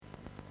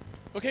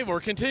Okay, well, we're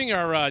continuing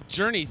our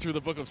journey through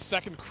the book of 2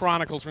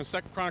 Chronicles. We're in 2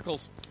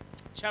 Chronicles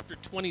chapter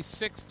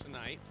 26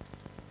 tonight.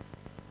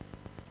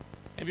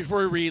 And before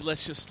we read,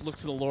 let's just look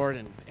to the Lord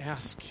and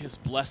ask His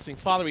blessing.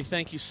 Father, we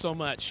thank You so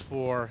much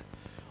for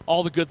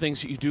all the good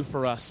things that You do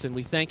for us. And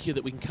we thank You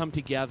that we can come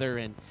together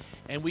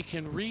and we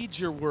can read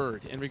Your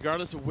Word. And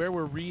regardless of where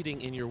we're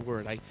reading in Your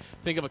Word, I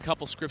think of a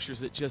couple scriptures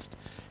that just,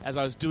 as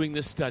I was doing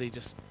this study,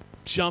 just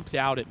jumped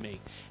out at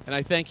me. And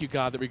I thank You,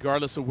 God, that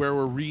regardless of where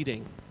we're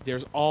reading,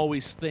 there's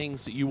always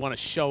things that You want to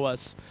show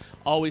us,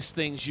 always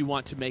things You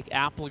want to make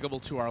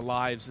applicable to our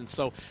lives. And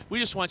so we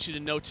just want You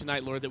to know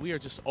tonight, Lord, that we are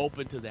just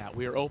open to that.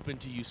 We are open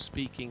to You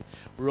speaking.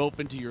 We're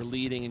open to Your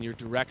leading and Your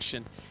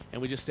direction.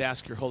 And we just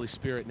ask Your Holy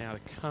Spirit now to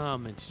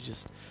come and to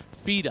just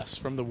feed us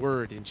from the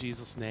Word in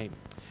Jesus' name.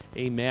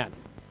 Amen.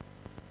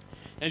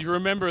 And you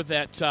remember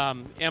that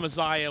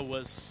Amaziah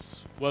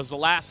was the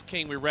last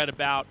king we read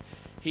about.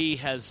 He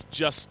has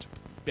just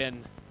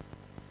been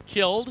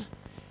killed.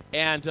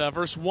 And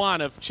verse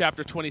 1 of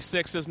chapter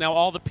 26 says, "Now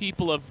all the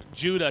people of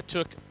Judah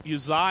took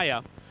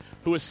Uzziah,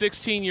 who was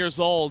 16 years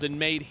old, and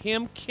made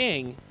him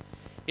king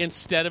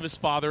instead of his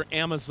father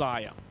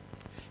Amaziah.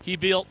 He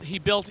built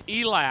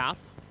Elath,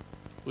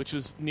 which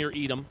was near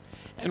Edom,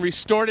 and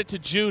restored it to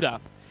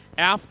Judah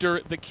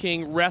after the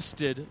king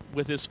rested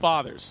with his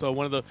fathers." So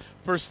one of the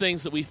first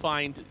things that we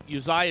find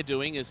Uzziah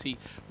doing is he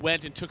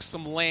went and took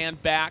some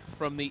land back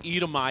from the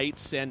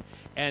Edomites and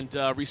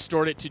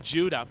restored it to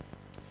Judah.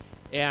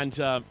 And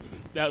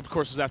that, of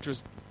course, was after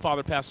his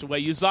father passed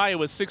away. Uzziah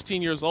was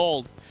 16 years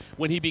old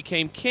when he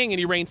became king, and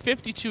he reigned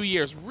 52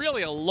 years.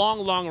 Really a long,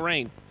 long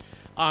reign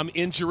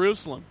in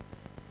Jerusalem.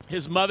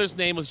 His mother's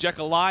name was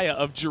Jechaliah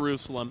of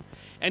Jerusalem.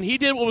 And he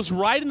did what was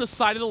right in the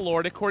sight of the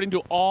Lord according to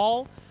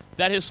all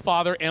that his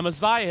father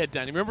Amaziah had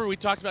done. Remember, we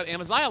talked about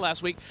Amaziah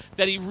last week,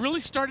 that he really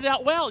started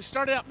out well. He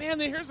started out, man,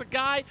 here's a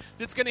guy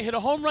that's going to hit a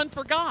home run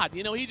for God.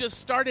 You know, he just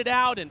started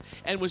out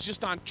and was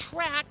just on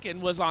track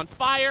and was on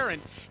fire,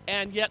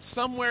 and yet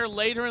somewhere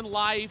later in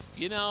life,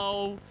 you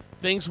know,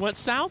 things went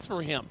south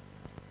for him.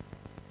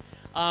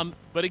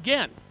 But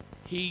again,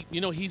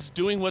 he's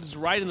doing what is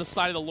right in the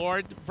sight of the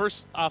Lord.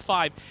 Verse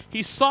 5,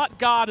 "He sought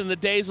God in the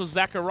days of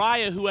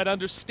Zechariah, who had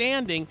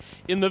understanding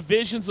in the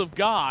visions of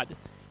God."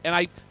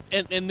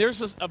 And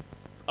there's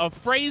a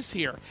phrase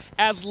here.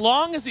 As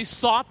long as he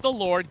sought the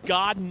Lord,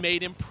 God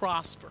made him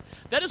prosper.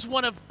 That is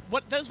one of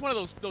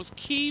those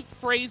key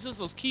phrases,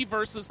 those key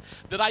verses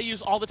that I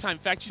use all the time. In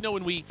fact, you know,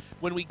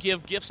 when we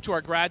give gifts to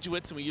our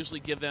graduates, and we usually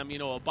give them, you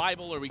know, a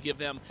Bible, or we give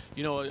them,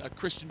 you know, a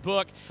Christian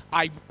book,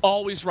 I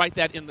always write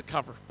that in the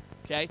cover.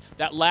 Okay?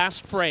 That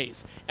last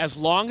phrase. As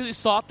long as he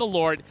sought the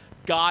Lord,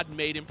 God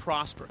made him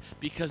prosper.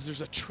 Because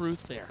there's a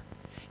truth there.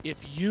 If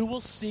you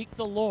will seek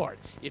the Lord,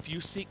 if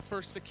you seek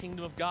first the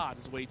kingdom of God,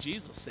 is the way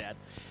Jesus said,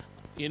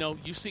 you know,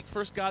 you seek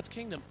first God's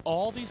kingdom,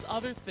 all these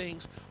other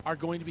things are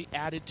going to be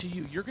added to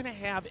you. You're going to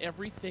have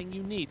everything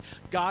you need.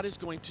 God is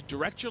going to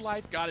direct your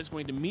life. God is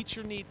going to meet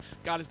your need.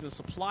 God is going to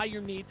supply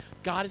your need.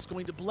 God is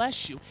going to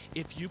bless you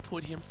if you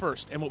put him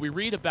first. And what we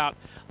read about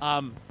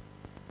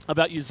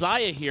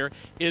Uzziah here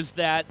is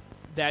that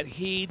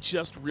he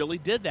just really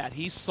did that.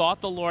 He sought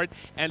the Lord,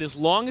 and as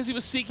long as he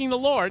was seeking the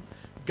Lord,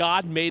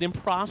 God made him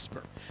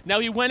prosper. Now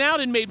he went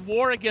out and made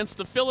war against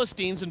the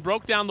Philistines and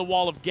broke down the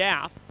wall of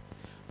Gath,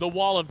 the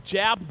wall of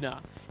Jabneh,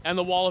 and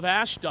the wall of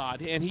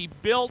Ashdod. And he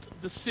built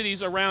the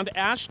cities around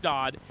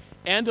Ashdod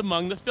and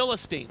among the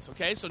Philistines.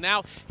 Okay, so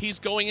now he's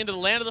going into the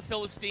land of the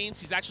Philistines.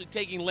 He's actually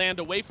taking land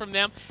away from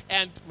them.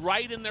 And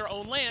right in their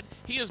own land,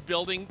 he is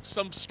building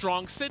some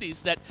strong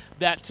cities that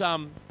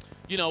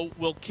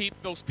will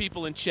keep those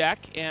people in check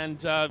and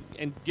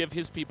give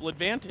his people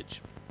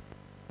advantage.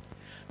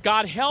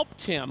 God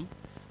helped him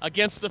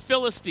against the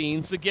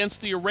Philistines, against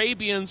the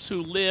Arabians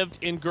who lived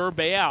in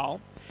Gur-Baal,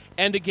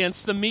 and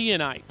against the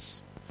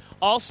Meunites.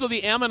 Also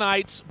the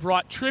Ammonites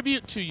brought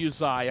tribute to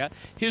Uzziah.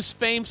 His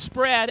fame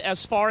spread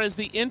as far as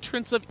the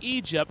entrance of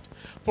Egypt,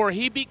 for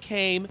he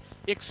became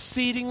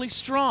exceedingly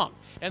strong.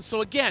 And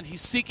so again,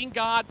 he's seeking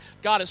God.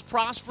 God is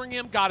prospering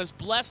him. God is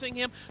blessing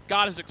him.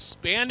 God is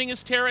expanding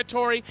his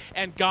territory,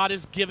 and God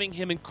is giving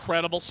him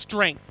incredible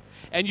strength.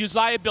 And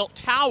Uzziah built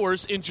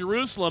towers in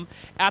Jerusalem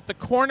at the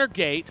corner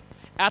gate,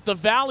 at the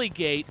valley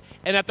gate,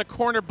 and at the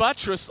corner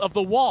buttress of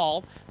the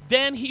wall.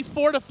 Then he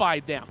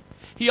fortified them.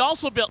 He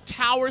also built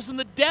towers in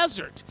the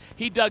desert.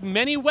 He dug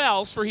many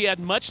wells, for he had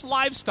much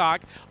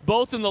livestock,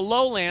 both in the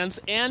lowlands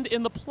and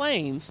in the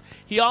plains.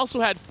 He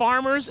also had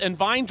farmers and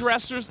vine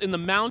dressers in the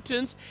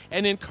mountains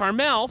and in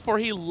Carmel, for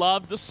he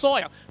loved the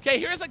soil. Okay,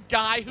 here's a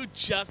guy who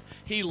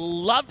he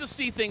loved to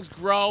see things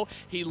grow.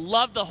 He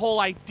loved the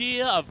whole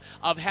idea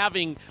of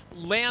having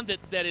land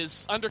that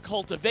is under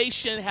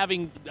cultivation,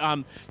 having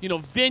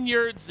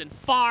vineyards and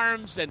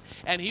farms,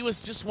 and he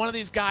was just one of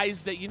these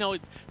guys that,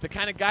 the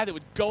kind of guy that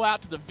would go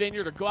out to the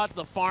vineyard or go out to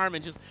the farm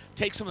and just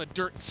take some of the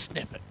dirt and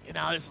sniff it.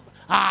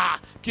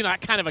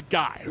 That kind of a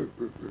guy.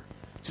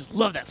 Just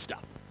love that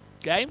stuff.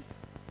 Okay?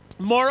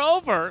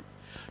 Moreover,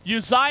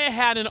 Uzziah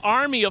had an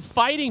army of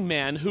fighting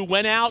men who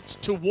went out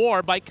to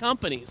war by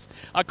companies,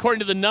 according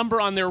to the number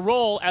on their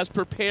roll as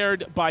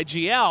prepared by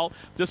Jeiel,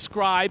 the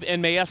scribe,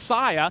 and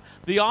Maaseiah,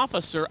 the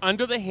officer,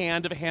 under the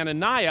hand of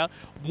Hananiah,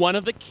 one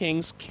of the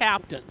king's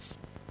captains.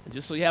 And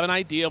just so you have an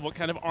idea of what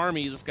kind of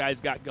army this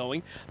guy's got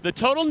going, the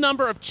total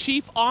number of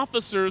chief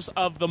officers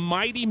of the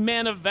mighty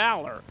men of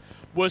valor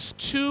was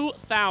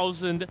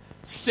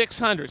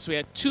 2,600. So we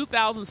had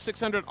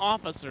 2,600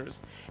 officers,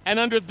 and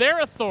under their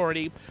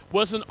authority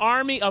was an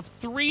army of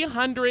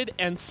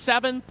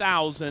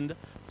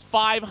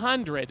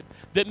 307,500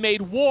 that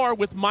made war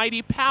with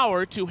mighty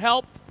power to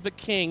help the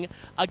king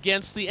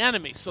against the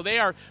enemy. So they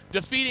are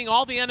defeating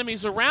all the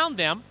enemies around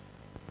them,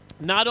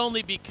 not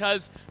only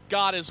because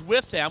God is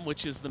with them,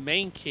 which is the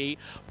main key,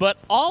 but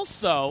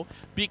also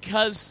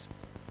because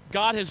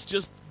God has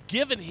just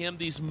given him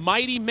these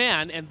mighty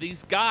men and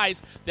these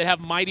guys that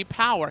have mighty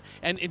power.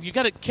 And you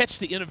got to catch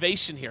the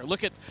innovation here.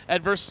 Look at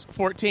verse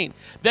 14.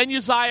 Then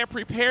Uzziah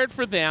prepared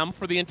for them,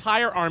 for the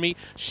entire army,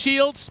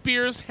 shields,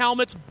 spears,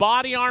 helmets,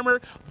 body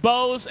armor,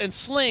 bows, and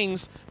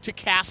slings to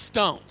cast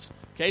stones.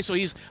 Okay, so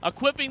he's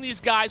equipping these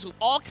guys with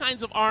all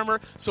kinds of armor,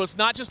 so it's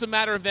not just a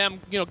matter of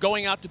them,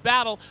 going out to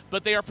battle,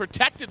 but they are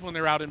protected when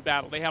they're out in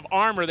battle. They have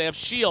armor, they have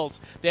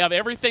shields, they have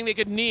everything they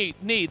could need.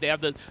 They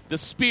have the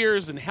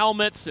spears and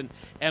helmets and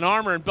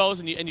armor and bows,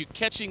 and you're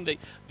catching the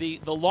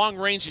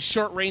long-range, the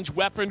short-range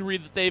weaponry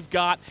that they've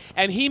got.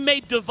 And he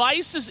made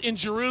devices in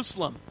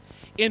Jerusalem,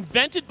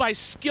 invented by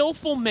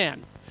skillful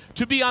men,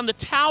 to be on the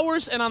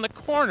towers and on the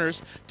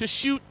corners to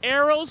shoot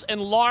arrows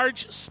and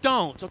large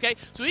stones. Okay,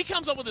 so he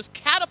comes up with this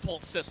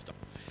catapult system,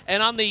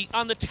 and on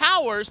the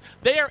towers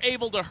they are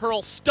able to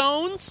hurl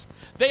stones.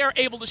 They are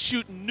able to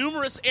shoot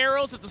numerous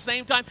arrows at the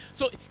same time.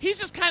 So he's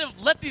just kind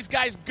of let these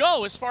guys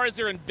go as far as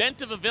their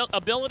inventive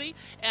ability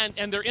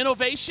and their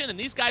innovation. And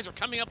these guys are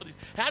coming up with these.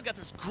 I've got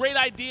this great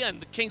idea, and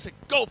the king said,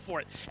 "Go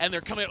for it." And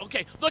they're coming up.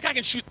 Okay, look, I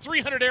can shoot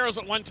 300 arrows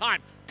at one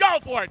time.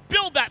 Go for it.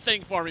 Build that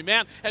thing for me,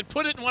 man, and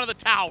put it in one of the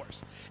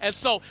towers. And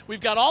so we've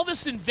got all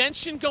this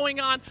invention going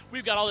on.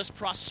 We've got all this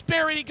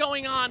prosperity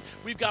going on.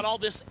 We've got all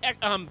this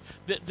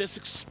this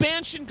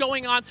expansion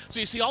going on. So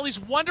you see all these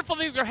wonderful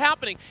things are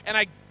happening. And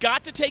I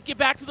got to take you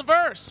back to the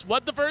verse.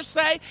 What'd the verse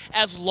say?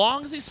 As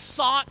long as he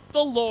sought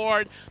the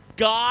Lord,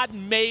 God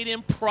made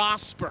him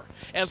prosper.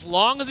 As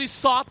long as he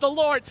sought the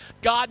Lord,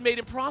 God made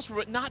him prosper,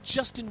 but not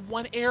just in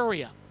one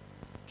area.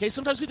 Okay,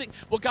 sometimes we think,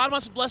 well, God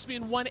wants to bless me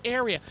in one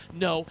area.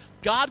 No,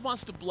 God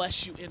wants to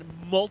bless you in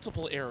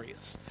multiple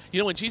areas.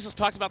 When Jesus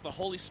talked about the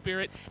Holy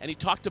Spirit, and he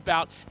talked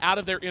about out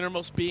of their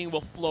innermost being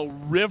will flow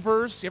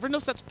rivers. You ever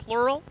notice that's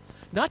plural?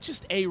 Not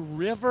just a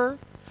river,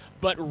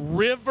 but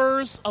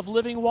rivers of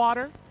living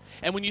water.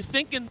 And when you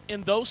think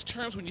in those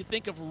terms, when you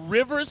think of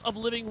rivers of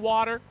living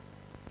water,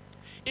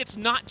 it's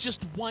not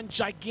just one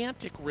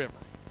gigantic river,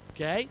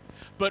 okay?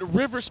 But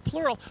rivers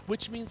plural,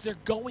 which means they're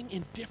going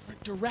in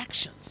different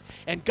directions.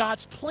 And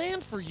God's plan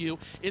for you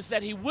is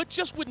that he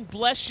wouldn't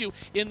bless you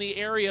in the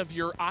area of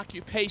your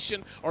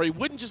occupation, or he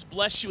wouldn't just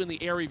bless you in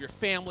the area of your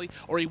family,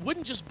 or he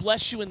wouldn't just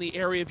bless you in the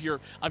area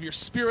of your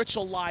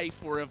spiritual life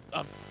or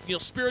of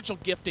spiritual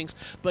giftings,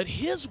 but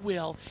his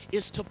will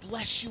is to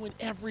bless you in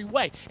every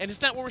way. And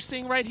isn't that what we're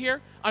seeing right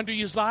here under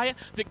Uzziah?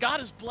 That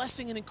God is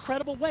blessing in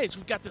incredible ways.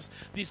 We've got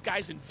these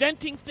guys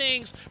inventing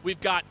things.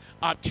 We've got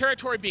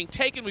territory being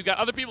taken. We've got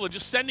other people that are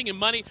just sending him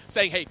money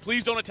saying, hey,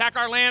 please don't attack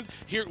our land.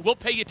 Here, we'll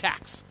pay you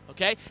tax.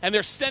 Okay? And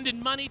they're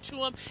sending money to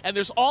him, and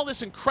there's all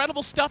this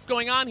incredible stuff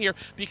going on here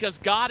because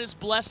God is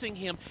blessing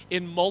him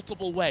in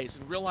multiple ways.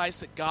 And realize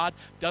that God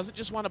doesn't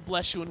just want to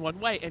bless you in one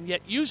way, and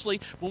yet usually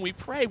when we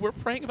pray, we're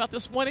praying about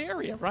this one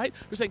area, right?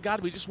 We're saying,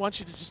 God, we just want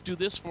you to just do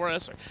this for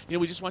us, or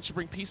we just want you to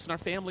bring peace in our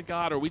family,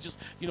 God, or we just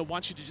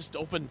want you to just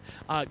open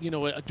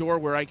a door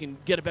where I can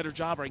get a better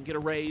job, or I can get a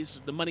raise,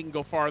 the money can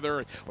go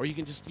farther, or you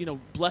can just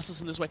bless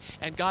us in this way.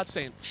 And God's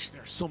saying,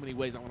 there are so many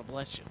ways I want to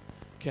bless you.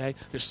 Okay?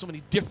 There's so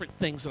many different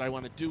things that I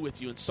want to do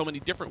with you, and so many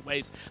different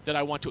ways that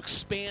I want to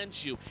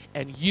expand you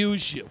and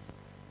use you.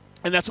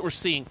 And that's what we're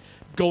seeing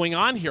going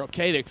on here,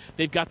 okay?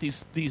 They've got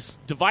these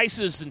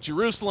devices in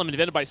Jerusalem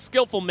invented by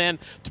skillful men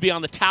to be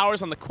on the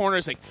towers, on the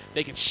corners.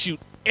 They can shoot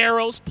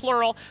arrows,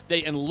 plural.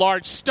 They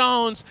enlarge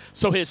stones.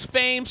 So his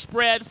fame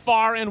spread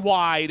far and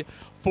wide,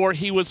 for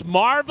he was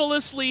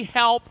marvelously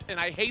helped, and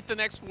I hate the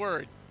next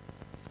word,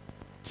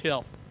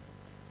 till.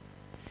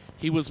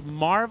 He was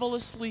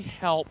marvelously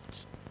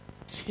helped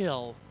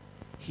till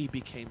he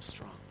became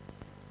strong.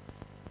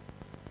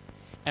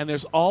 And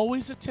there's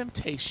always a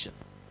temptation,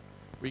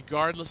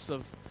 regardless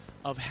of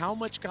how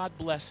much God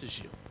blesses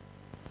you,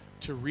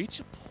 to reach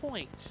a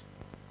point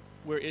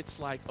where it's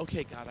like,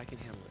 okay, God, I can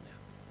handle it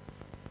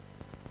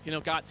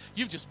now. God,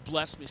 you've just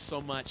blessed me so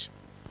much.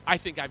 I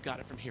think I've got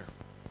it from here.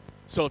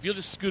 So if you'll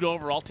just scoot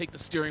over, I'll take the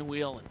steering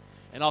wheel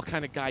and I'll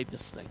kind of guide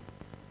this thing.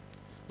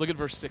 Look at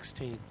verse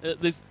 16.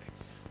 These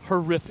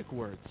horrific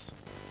words.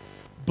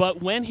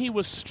 But when he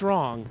was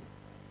strong,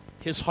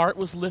 his heart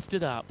was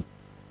lifted up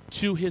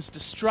to his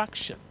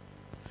destruction,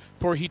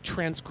 for he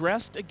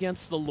transgressed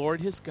against the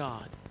Lord his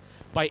God,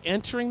 by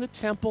entering the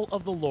temple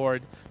of the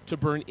Lord to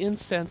burn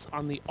incense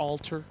on the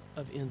altar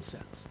of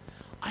incense.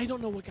 I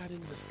don't know what got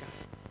into this guy.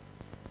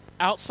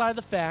 Outside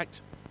the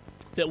fact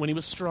that when he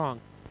was strong,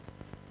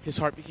 his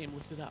heart became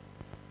lifted up.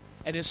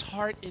 And his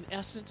heart, in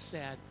essence,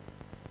 said,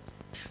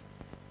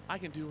 I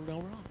can do no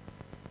wrong.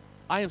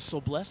 I am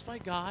so blessed by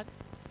God.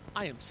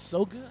 I am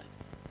so good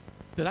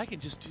that I can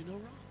just do no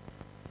wrong.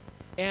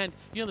 And,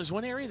 there's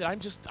one area that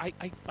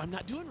I'm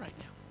not doing right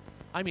now.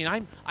 I mean,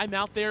 I'm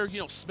out there,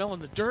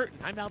 smelling the dirt,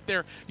 and I'm out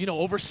there,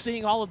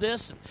 overseeing all of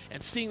this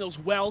and seeing those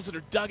wells that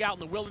are dug out in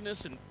the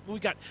wilderness, and we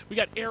got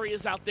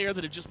areas out there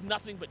that are just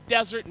nothing but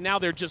desert, and now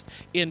they're just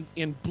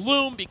in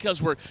bloom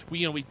because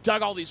we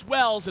dug all these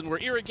wells and we're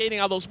irrigating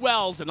all those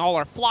wells, and all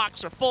our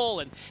flocks are full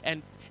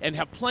and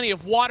have plenty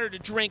of water to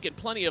drink and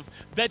plenty of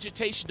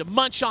vegetation to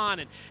munch on,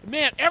 and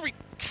man,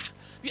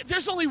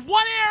 there's only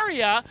one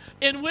area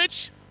in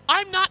which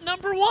I'm not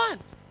number one,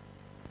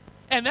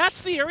 and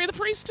that's the area of the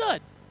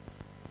priesthood.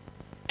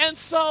 And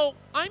so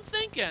I'm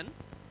thinking,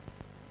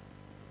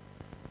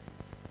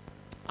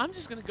 I'm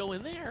just going to go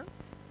in there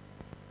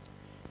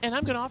and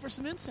I'm going to offer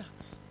some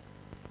incense.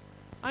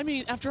 I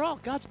mean, after all,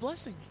 God's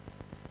blessing me.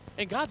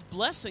 And God's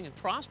blessing and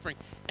prospering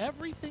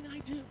everything I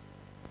do.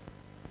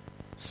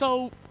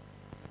 So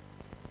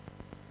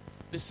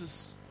this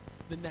is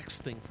the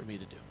next thing for me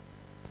to do.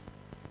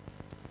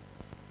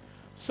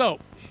 So,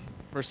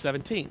 verse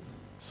 17.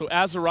 So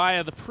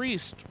Azariah the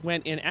priest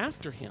went in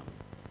after him.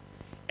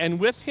 And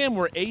with him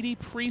were 80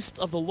 priests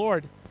of the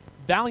Lord,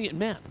 valiant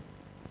men.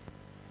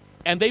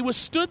 And they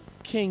withstood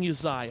King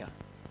Uzziah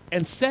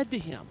and said to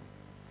him,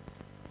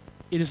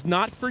 It is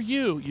not for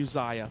you,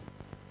 Uzziah,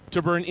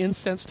 to burn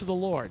incense to the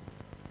Lord,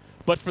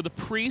 but for the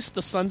priests,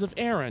 the sons of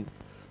Aaron,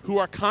 who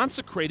are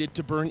consecrated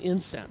to burn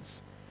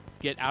incense.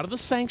 Get out of the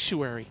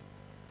sanctuary,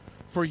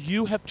 for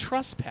you have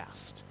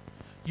trespassed.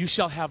 You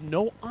shall have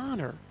no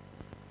honor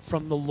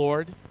from the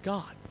Lord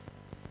God.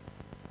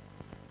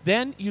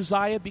 Then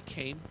Uzziah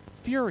became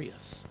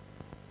furious,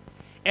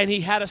 and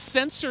he had a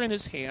censer in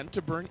his hand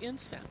to burn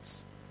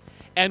incense.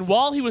 And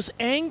while he was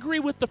angry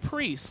with the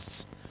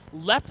priests,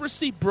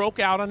 leprosy broke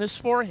out on his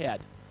forehead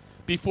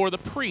before the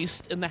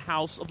priest in the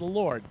house of the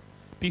Lord,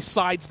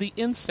 besides the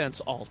incense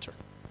altar.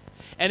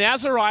 And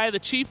Azariah the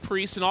chief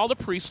priest and all the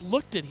priests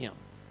looked at him,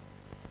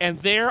 and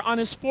there on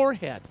his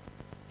forehead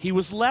he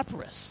was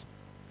leprous.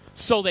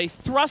 So they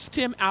thrust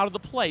him out of the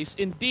place.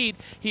 Indeed,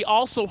 he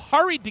also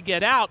hurried to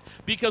get out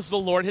because the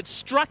Lord had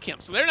struck him.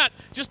 So they're not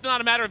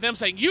a matter of them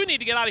saying, you need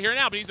to get out of here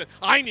now, but he said,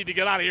 I need to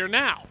get out of here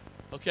now.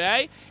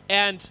 Okay?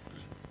 And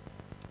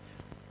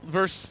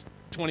verse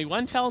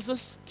 21 tells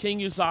us,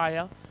 King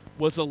Uzziah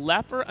was a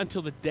leper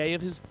until the day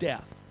of his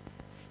death.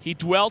 He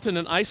dwelt in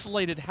an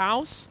isolated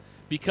house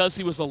because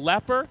he was a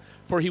leper,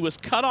 for he was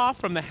cut off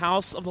from the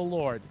house of the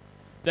Lord.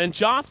 Then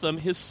Jotham,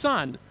 his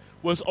son,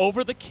 was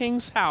over the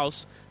king's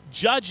house,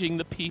 judging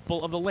the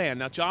people of the land.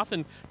 Now,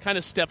 Jotham kind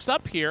of steps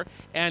up here,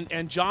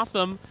 and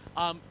Jotham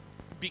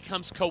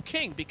becomes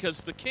co-king,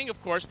 because the king,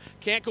 of course,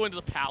 can't go into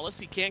the palace.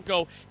 He can't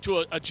go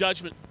to a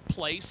judgment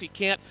place. He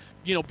can't,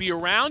 be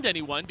around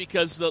anyone,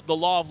 because the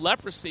law of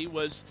leprosy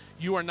was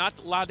you are not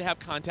allowed to have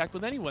contact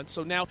with anyone.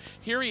 So now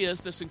here he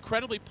is, this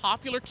incredibly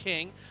popular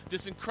king,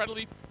 this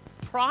incredibly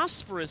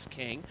prosperous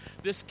king,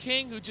 this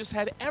king who just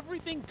had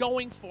everything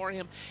going for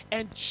him,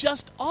 and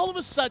just all of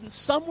a sudden,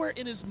 somewhere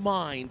in his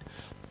mind,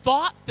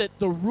 thought that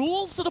the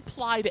rules that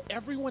apply to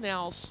everyone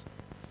else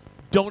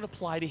don't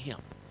apply to him.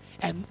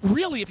 And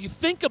really, if you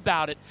think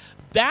about it,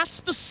 that's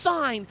the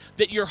sign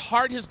that your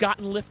heart has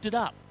gotten lifted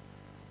up.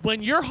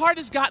 When your heart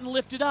has gotten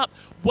lifted up,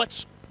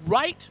 what's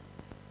right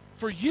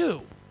for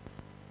you,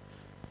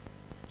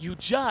 you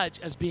judge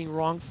as being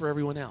wrong for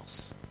everyone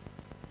else.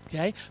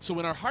 Okay? So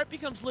when our heart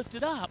becomes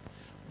lifted up,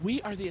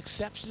 we are the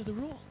exception to the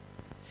rule.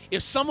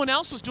 If someone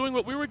else was doing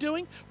what we were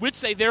doing, we'd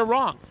say they're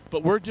wrong,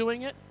 but we're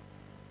doing it.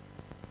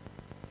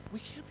 We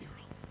can't be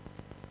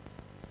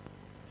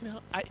wrong.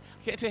 I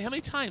can't tell you how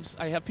many times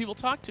I have people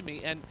talk to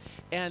me,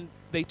 and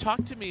they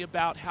talk to me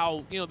about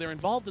how, they're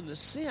involved in the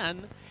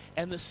sin,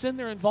 and the sin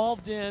they're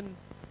involved in,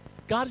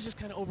 God is just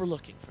kind of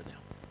overlooking for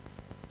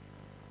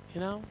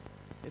them.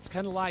 It's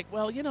kind of like,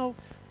 well,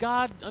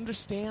 God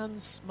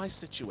understands my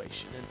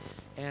situation,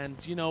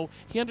 and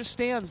He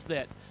understands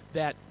that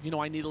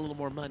I need a little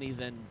more money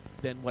than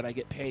what I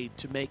get paid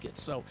to make it.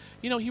 So,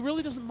 He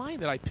really doesn't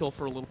mind that I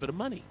pilfer a little bit of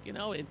money,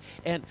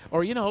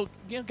 or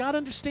God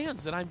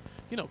understands that I'm,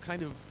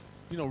 kind of,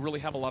 really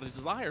have a lot of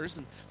desires,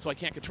 and so I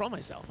can't control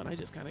myself, and I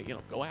just kind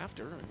of, go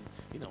after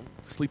and,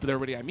 sleep with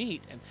everybody I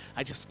meet, and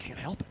I just can't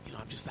help it.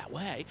 I'm just that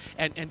way,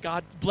 and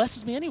God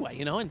blesses me anyway,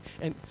 and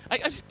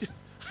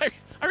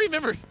I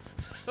remember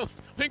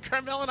when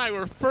Carmel and I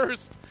were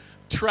first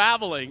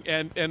traveling,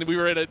 and we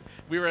were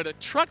at a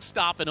truck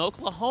stop in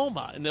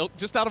Oklahoma,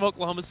 just out of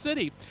Oklahoma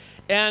City,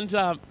 and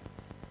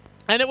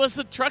it was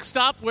a truck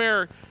stop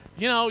where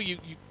we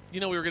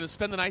were going to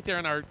spend the night there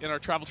in our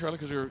travel trailer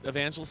because we were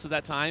evangelists at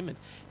that time,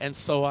 and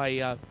so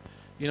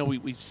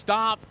we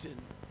stopped, and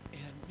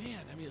man,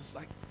 I mean, it's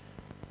like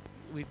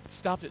we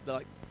stopped at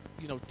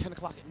 10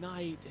 o'clock at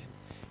night,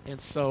 and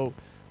so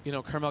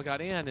Carmel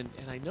got in, and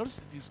I noticed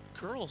that these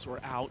girls were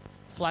out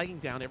flagging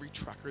down every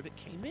trucker that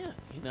came in,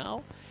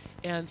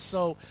 And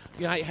so,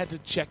 I had to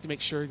check to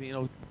make sure,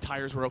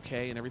 tires were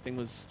okay and everything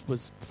was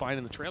fine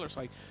in the trailer.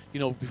 So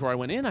before I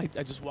went in, I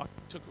just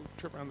took a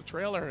trip around the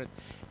trailer,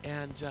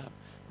 and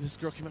this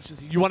girl came up. She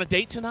said, "You want a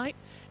date tonight?"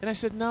 And I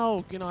said,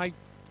 "No,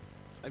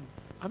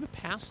 I'm a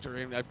pastor,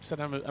 and I've said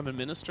I'm a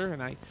minister,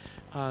 and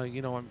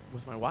I'm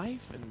with my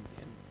wife, and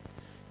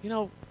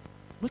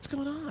what's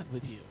going on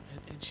with you?"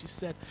 And she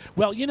said,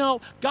 "Well,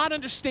 God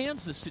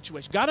understands this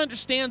situation. God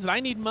understands that I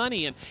need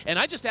money, and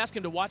I just asked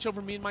him to watch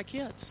over me and my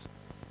kids."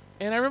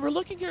 And I remember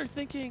looking at her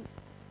thinking,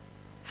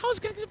 how is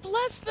God going to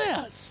bless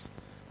this?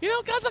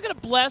 God's not going to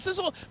bless this.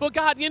 Well,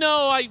 God,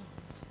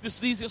 this is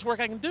the easiest work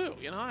I can do,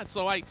 and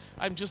so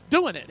I'm just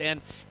doing it.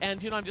 And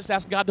I'm just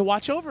asking God to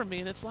watch over me.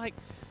 And it's like,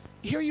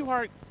 here you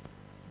are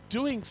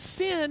doing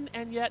sin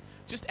and yet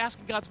just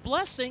asking God's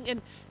blessing.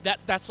 And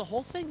that's the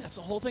whole thing. That's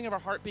the whole thing of our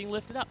heart being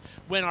lifted up.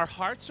 When our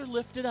hearts are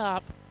lifted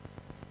up,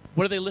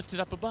 what are they lifted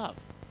up above?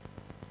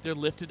 They're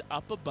lifted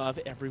up above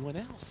everyone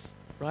else,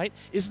 right?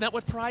 Isn't that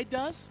what pride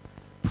does?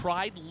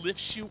 Pride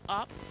lifts you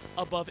up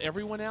above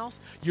everyone else.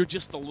 You're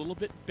just a little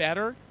bit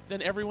better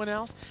than everyone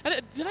else. And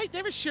did I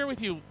ever share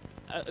with you,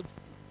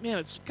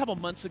 it's a couple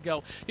months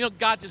ago,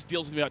 God just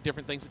deals with me about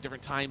different things at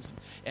different times.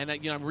 And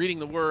I'm reading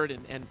the Word,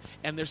 and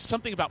there's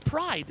something about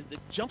pride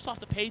that jumps off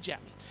the page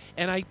at me.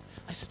 And I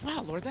said,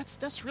 wow, Lord,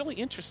 that's really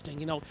interesting.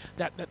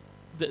 That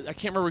I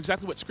can't remember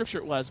exactly what scripture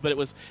it was, but it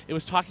was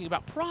talking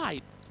about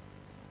pride.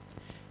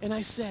 And I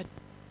said,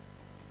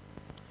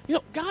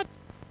 God,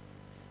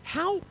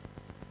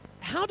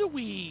 how do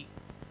we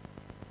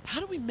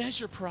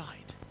measure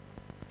pride?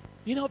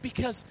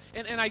 Because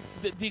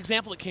the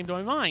example that came to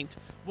my mind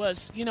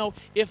was,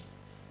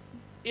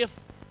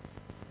 if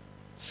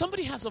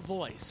somebody has a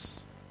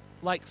voice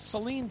like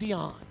Celine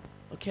Dion,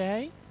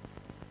 okay,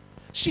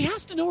 she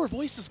has to know her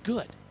voice is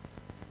good.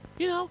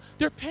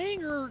 They're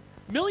paying her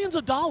millions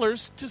of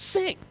dollars to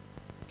sing.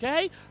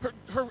 Okay,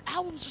 her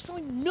albums are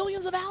selling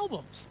millions of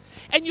albums,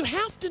 and you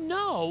have to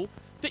know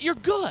that you're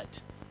good.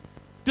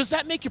 Does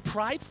that make you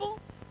prideful?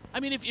 I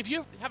mean, if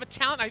you have a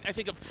talent, I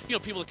think of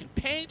people that can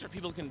paint or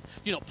people that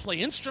can play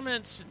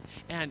instruments,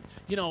 and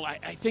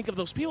I think of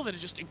those people that are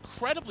just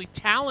incredibly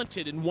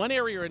talented in one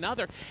area or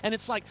another, and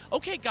it's like,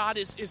 okay, God,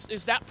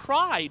 is that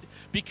pride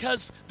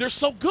because they're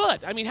so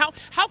good? I mean,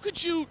 how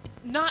could you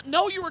not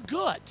know you were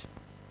good?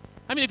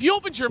 I mean, if you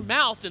opened your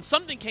mouth and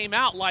something came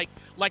out like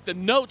the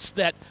notes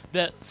that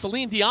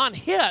Celine Dion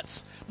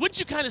hits, wouldn't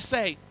you kind of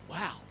say,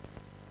 wow,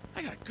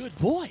 I got a good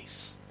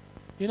voice,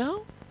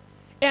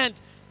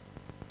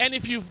 And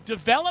if you've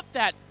developed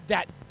that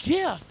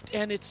gift,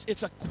 and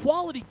it's a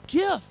quality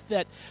gift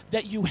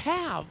that you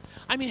have,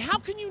 I mean, how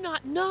can you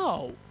not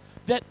know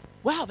that,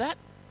 wow,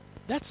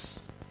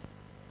 that's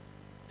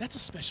a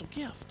special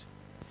gift?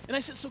 And I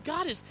said, so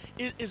God, is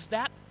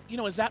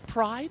that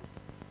pride?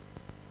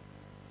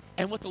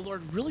 And what the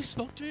Lord really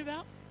spoke to me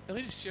about, let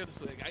me just share this.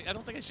 I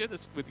don't think I shared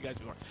this with you guys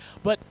before.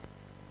 But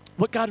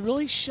what God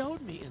really showed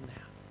me in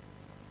that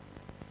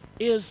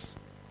is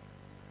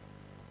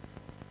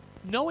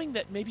knowing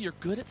that maybe you're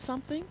good at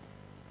something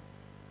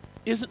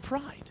isn't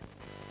pride.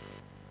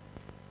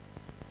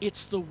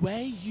 It's the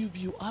way you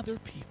view other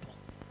people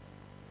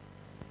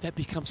that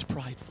becomes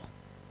prideful.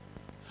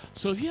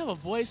 So if you have a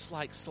voice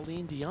like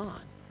Celine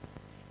Dion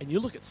and you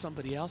look at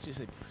somebody else and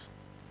you say,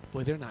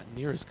 boy, they're not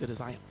near as good as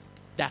I am,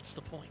 that's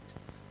the point.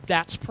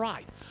 That's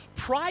pride.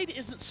 Pride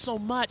isn't so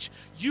much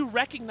you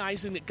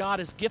recognizing that God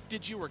has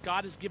gifted you or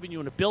God has given you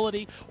an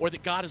ability or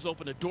that God has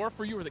opened a door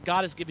for you or that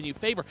God has given you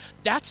favor.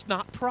 That's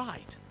not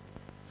pride.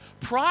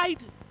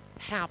 Pride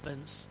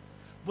happens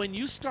when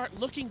you start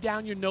looking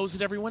down your nose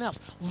at everyone else.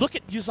 Look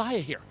at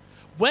Uzziah here.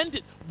 When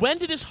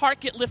did his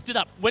heart get lifted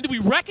up? When did we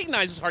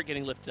recognize his heart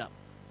getting lifted up?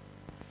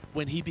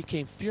 When he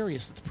became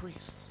furious at the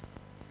priests.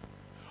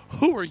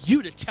 Who are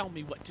you to tell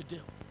me what to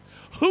do?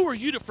 Who are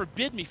you to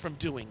forbid me from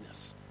doing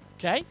this?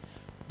 Okay?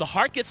 The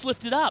heart gets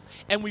lifted up,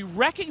 and we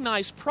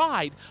recognize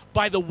pride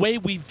by the way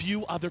we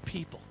view other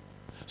people.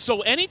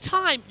 So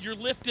anytime you're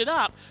lifted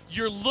up,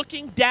 you're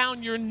looking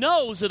down your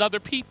nose at other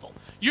people.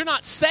 You're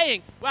not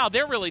saying, wow,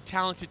 they're really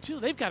talented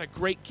too. They've got a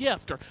great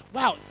gift. Or,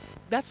 wow,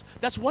 that's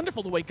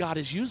wonderful the way God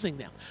is using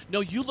them. No,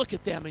 you look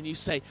at them and you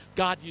say,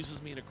 God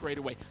uses me in a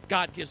greater way.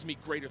 God gives me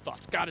greater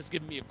thoughts. God has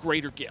given me a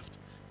greater gift.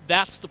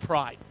 That's the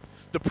pride.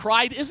 The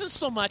pride isn't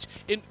so much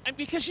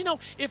because,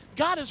 if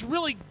God has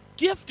really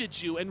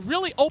gifted you and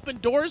really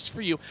opened doors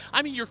for you,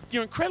 I mean, you're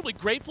incredibly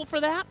grateful for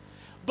that,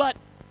 but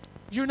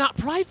you're not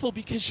prideful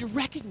because you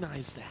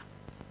recognize that.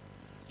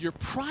 You're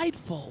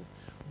prideful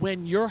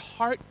when your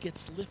heart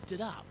gets lifted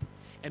up,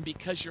 and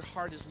because your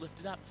heart is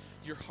lifted up,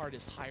 your heart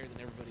is higher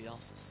than everybody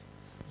else's.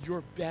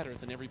 You're better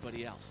than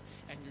everybody else,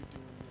 and you're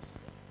doing this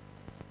thing.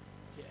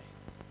 Okay?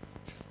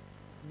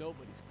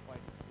 Nobody's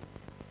quite as good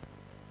as you.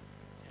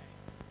 Okay?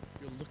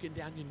 You're looking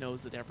down your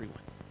nose at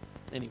everyone.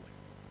 Anyway,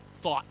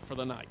 thought for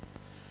the night.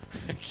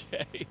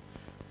 Okay?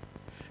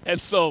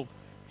 And so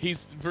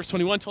verse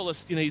 21 told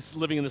us, he's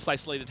living in this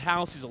isolated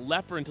house. He's a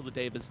leper until the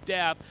day of his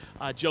death.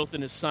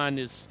 Jotham, his son,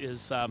 is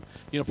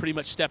pretty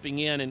much stepping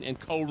in and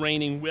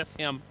co-reigning with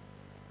him.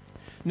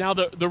 Now,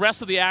 the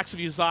rest of the acts of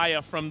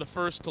Uzziah, from the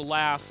first to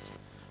last,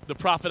 the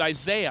prophet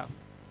Isaiah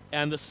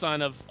and the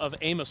son of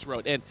Amos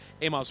wrote. And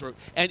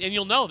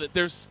you'll know that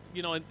there's,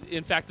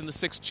 in fact, in the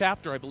 6th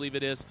chapter, I believe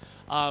it is,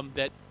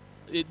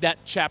 that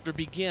chapter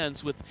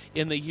begins with,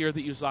 in the year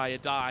that Uzziah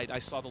died, I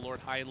saw the Lord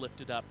high and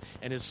lifted up,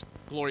 and his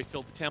glory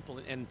filled the temple.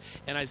 And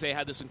Isaiah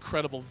had this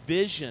incredible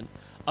vision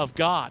of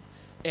God.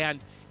 And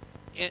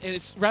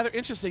it's rather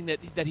interesting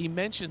that he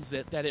mentions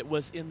that it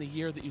was in the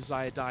year that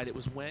Uzziah died. It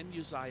was when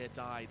Uzziah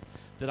died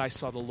that I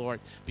saw the Lord.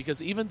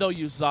 Because even though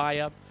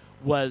Uzziah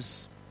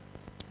was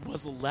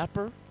a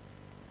leper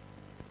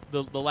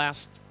the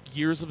last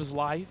years of his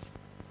life,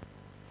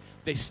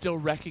 they still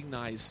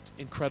recognized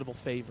incredible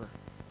favor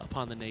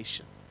upon the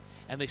nation.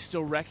 And they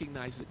still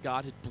recognized that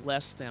God had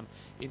blessed them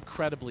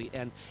incredibly.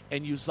 And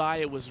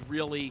Uzziah was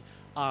really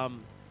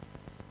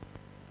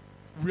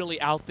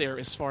out there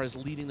as far as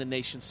leading the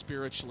nation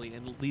spiritually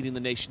and leading the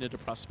nation into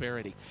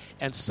prosperity.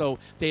 And so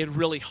they had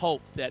really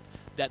hoped that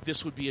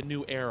this would be a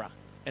new era.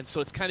 And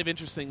so it's kind of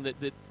interesting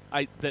that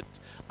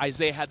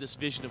Isaiah had this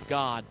vision of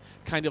God,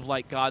 kind of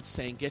like God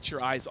saying, get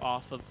your eyes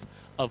off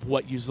of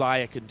what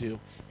Uzziah can do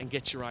and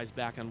get your eyes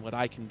back on what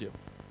I can do.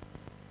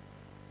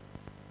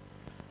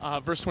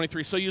 Verse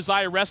 23, so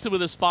Uzziah rested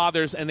with his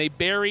fathers, and they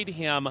buried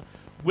him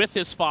with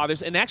his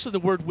fathers. And actually the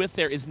word with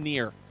there is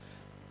near.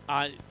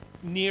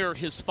 Near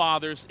his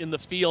fathers in the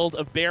field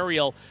of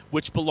burial,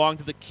 which belonged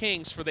to the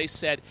kings, for they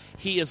said,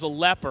 he is a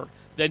leper.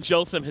 Then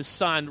Jotham, his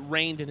son,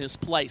 reigned in his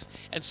place.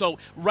 And so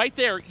right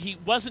there, he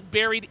wasn't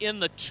buried in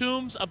the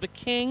tombs of the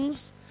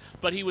kings,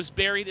 but he was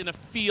buried in a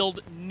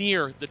field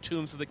near the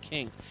tombs of the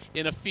kings,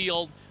 in a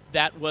field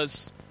that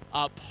was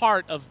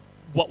part of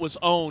what was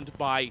owned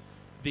by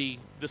the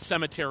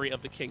cemetery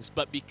of the kings.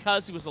 But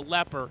because he was a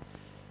leper,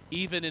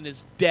 even in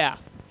his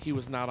death, he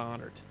was not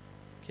honored.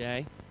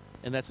 Okay?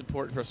 And that's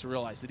important for us to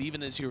realize, that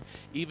even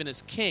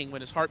as king,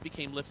 when his heart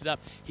became lifted up,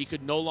 he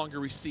could no longer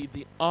receive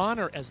the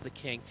honor as the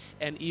king.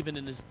 And even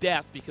in his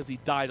death, because he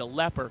died a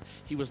leper,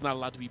 he was not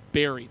allowed to be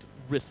buried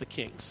with the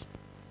kings.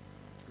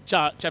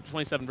 Chapter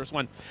 27, verse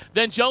 1.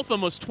 Then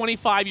Jotham was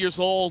 25 years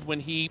old when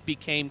he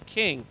became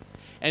king,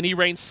 and he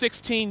reigned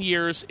 16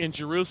 years in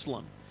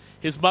Jerusalem.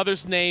 His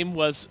mother's name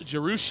was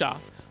Jerusha,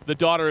 the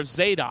daughter of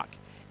Zadok.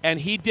 And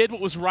he did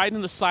what was right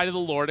in the sight of the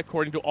Lord,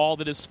 according to all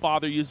that his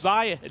father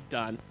Uzziah had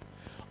done.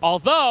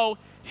 Although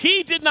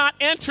he did not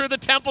enter the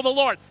temple of the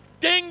Lord.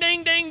 Ding,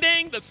 ding, ding,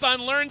 ding. The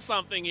son learned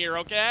something here,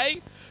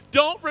 okay?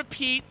 Don't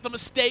repeat the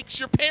mistakes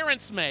your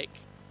parents make,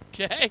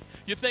 okay?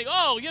 You think,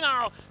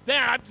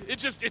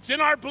 it's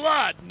in our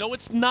blood. No,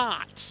 it's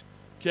not,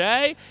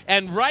 okay?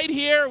 And right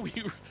here,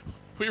 we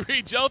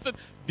read Jotham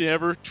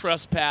never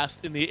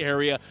trespassed in the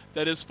area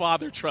that his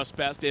father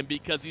trespassed in,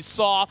 because he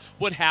saw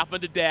what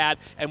happened to dad.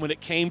 And when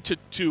it came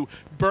to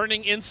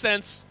burning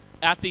incense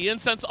at the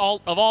incense of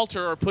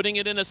altar or putting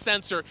it in a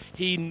censer,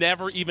 he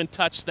never even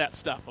touched that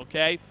stuff,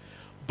 okay?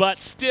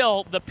 But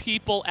still, the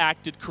people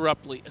acted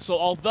corruptly. So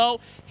although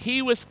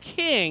he was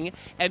king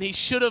and he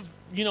should have,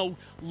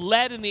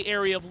 led in the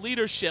area of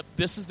leadership,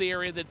 this is the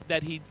area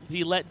that he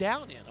let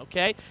down in,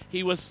 okay?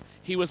 He was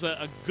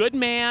a good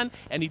man,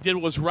 and he did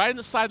what was right in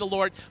the sight of the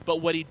Lord.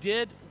 But what he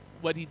did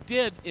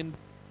in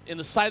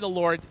the sight of the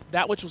Lord,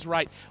 that which was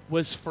right,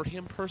 was for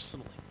him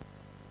personally.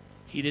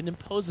 He didn't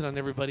impose it on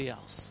everybody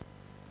else.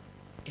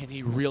 And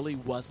he really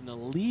wasn't a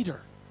leader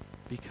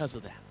because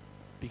of that,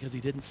 because he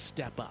didn't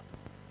step up.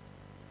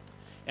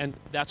 And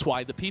that's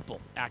why the people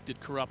acted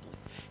corruptly.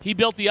 He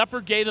built the upper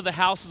gate of the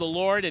house of the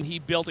Lord, and he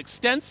built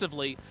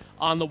extensively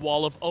on the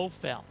wall of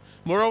Ophel.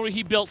 Moreover,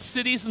 he built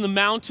cities in the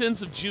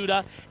mountains of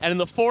Judah, and in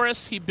the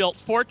forests he built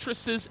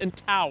fortresses and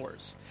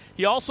towers.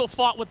 He also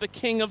fought with the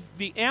king of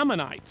the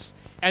Ammonites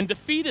and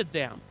defeated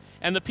them.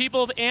 And the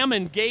people of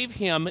Ammon gave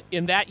him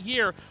in that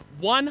year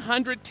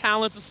 100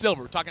 talents of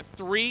silver. We're talking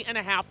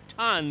 3.5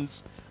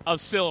 tons of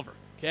silver.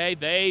 Okay,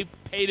 they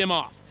paid him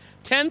off.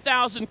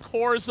 10,000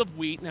 cores of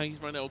wheat. Now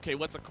he's wondering, okay,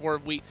 what's a core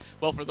of wheat?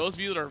 Well, for those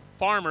of you that are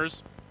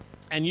farmers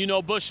and you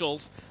know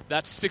bushels,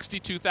 that's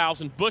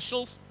 62,000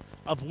 bushels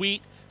of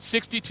wheat,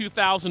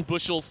 62,000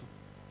 bushels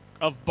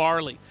of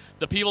barley.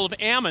 The people of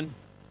Ammon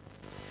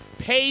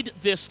paid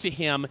this to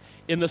him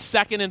in the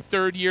 2nd and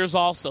 3rd years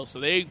also. So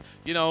they,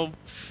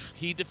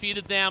 he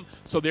defeated them,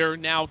 so they're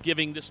now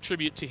giving this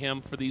tribute to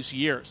him for these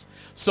years.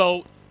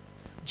 So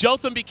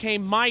Jotham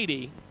became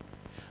mighty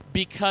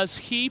because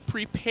he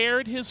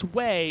prepared his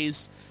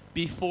ways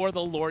before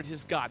the Lord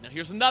his God. Now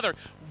here's another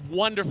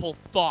wonderful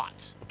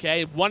thought,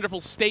 okay?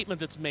 Wonderful statement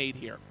that's made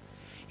here.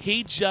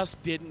 He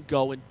just didn't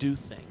go and do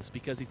things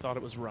because he thought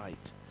it was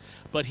right,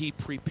 but he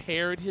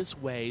prepared his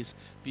ways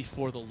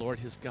before the Lord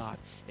his God.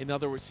 In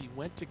other words, he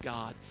went to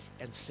God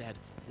and said,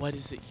 what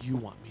is it you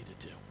want me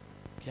to do?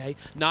 Okay?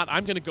 Not,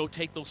 I'm going to go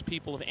take those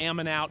people of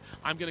Ammon out.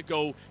 I'm going to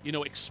go,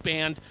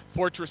 expand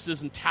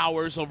fortresses and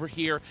towers over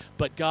here.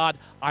 But God,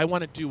 I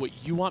want to do what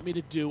you want me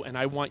to do, and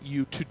I want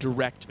you to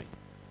direct me.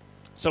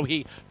 So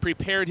he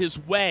prepared his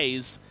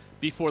ways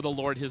before the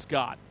Lord his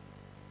God.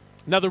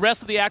 Now the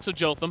rest of the acts of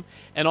Jotham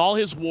and all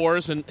his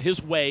wars and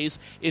his ways,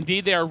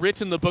 indeed they are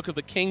written in the book of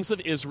the kings of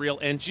Israel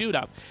and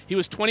Judah. He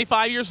was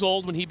 25 years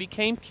old when he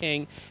became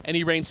king, and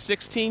he reigned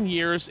 16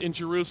 years in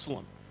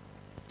Jerusalem.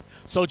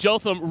 So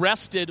Jotham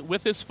rested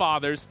with his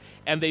fathers,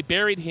 and they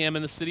buried him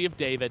in the city of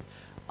David.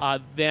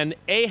 Then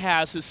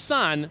Ahaz, his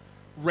son,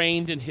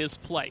 reigned in his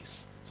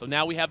place. So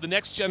now we have the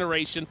next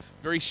generation,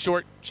 very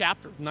short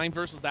chapter, 9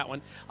 verses, that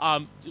one.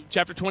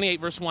 Chapter 28,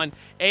 verse 1.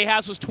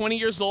 Ahaz was 20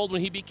 years old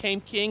when he became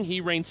king. He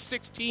reigned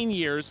 16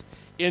 years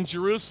in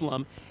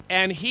Jerusalem,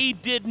 and he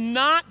did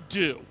not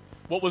do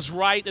what was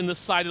right in the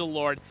sight of the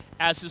Lord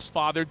as his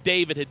father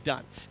David had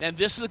done. And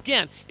this,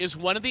 again, is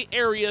one of the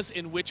areas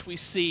in which we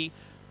see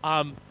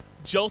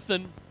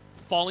Jotham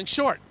falling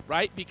short,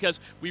 right? Because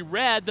we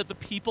read that the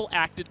people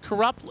acted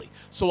corruptly.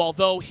 So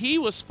although he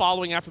was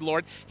following after the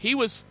Lord, he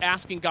was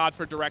asking God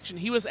for direction,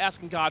 he was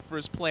asking God for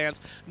his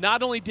plans.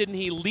 Not only didn't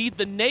he lead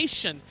the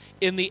nation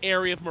in the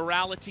area of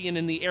morality and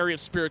in the area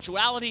of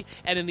spirituality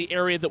and in the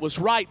area that was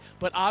right,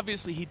 but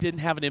obviously he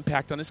didn't have an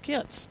impact on his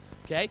kids,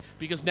 okay?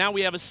 Because now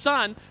we have a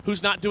son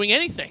who's not doing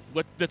anything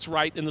that's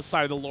right in the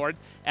sight of the Lord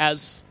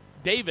as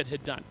David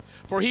had done.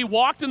 For he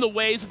walked in the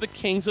ways of the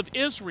kings of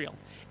Israel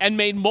and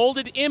made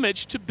molded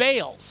image to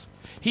Baals.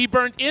 He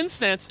burned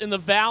incense in the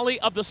valley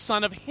of the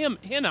son of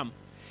Hinnom,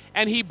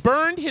 and he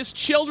burned his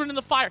children in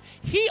the fire.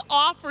 He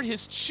offered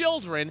his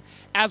children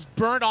as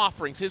burnt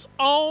offerings, his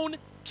own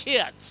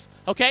kids.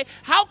 Okay?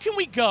 How can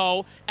we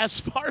go as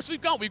far as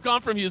we've gone? We've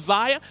gone from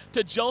Uzziah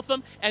to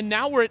Jotham, and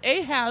now we're at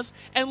Ahaz,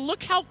 and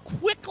look how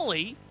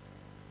quickly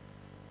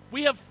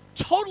we have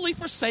totally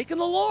forsaken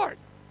the Lord.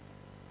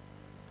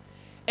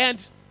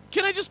 And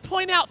can I just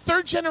point out,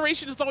 third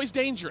generation is always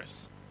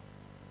dangerous.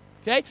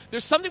 Okay?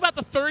 There's something about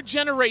the third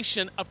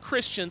generation of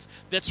Christians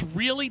that's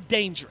really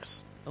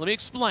dangerous. Now, let me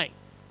explain.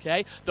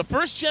 Okay? The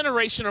first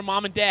generation are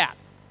mom and dad.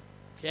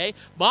 Okay?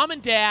 Mom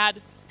and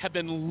dad have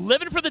been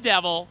living for the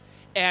devil,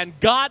 and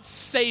God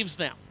saves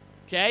them.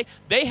 Okay?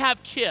 They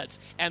have kids,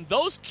 and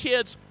those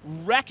kids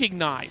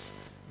recognize,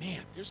 man,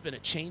 there's been a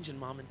change in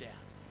mom and dad.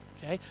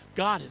 Okay?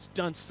 God has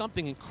done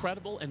something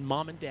incredible in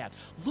mom and dad.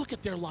 Look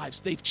at their lives.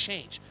 They've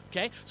changed.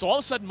 Okay? So all of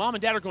a sudden, mom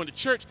and dad are going to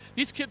church.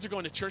 These kids are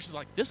going to church. It's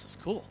like, this is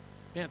cool.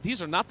 Man,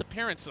 these are not the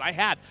parents that I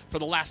had for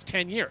the last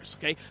 10 years,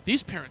 okay?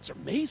 These parents are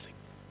amazing,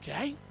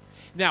 okay?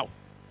 Now,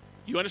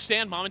 you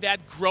understand, mom and dad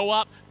grow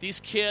up. These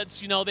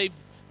kids, you know,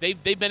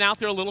 they've been out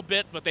there a little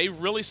bit, but they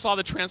really saw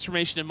the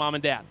transformation in mom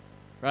and dad,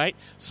 right?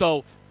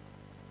 So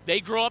they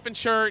grow up in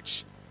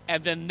church,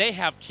 and then they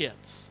have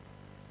kids.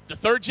 The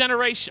third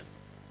generation.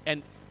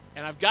 And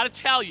I've got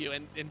to tell you,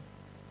 and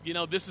you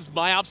know, this is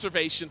my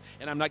observation,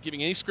 and I'm not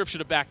giving any scripture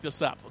to back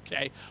this up,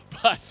 okay?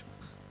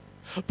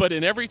 But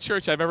in every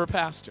church I've ever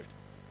pastored,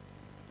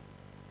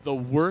 the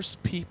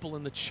worst people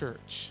in the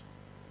church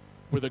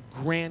were the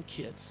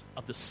grandkids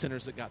of the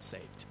sinners that got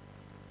saved.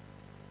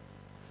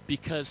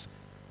 Because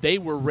they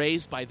were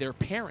raised by their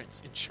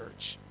parents in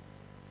church.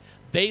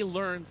 They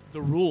learned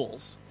the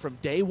rules from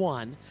day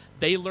one.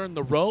 They learned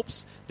the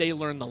ropes. They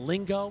learned the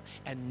lingo,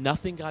 and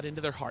nothing got into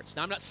their hearts.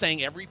 Now, I'm not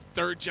saying every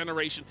third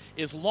generation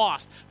is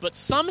lost, but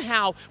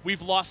somehow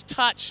we've lost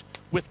touch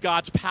with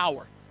God's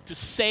power to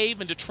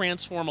save and to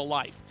transform a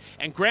life.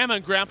 And grandma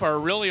and grandpa are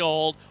really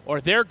old,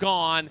 or they're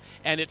gone,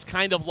 and it's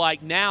kind of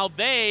like now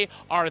they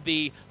are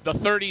the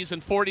 30s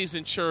and 40s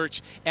in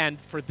church,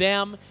 and for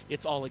them,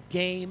 it's all a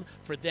game.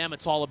 For them,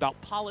 it's all about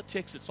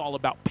politics. It's all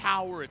about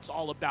power. It's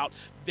all about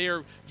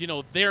their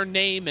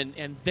name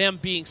and them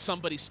being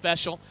somebody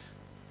special.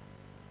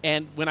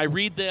 And when I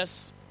read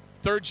this,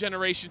 third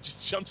generation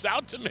just jumps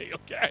out to me,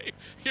 okay?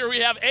 Here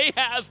we have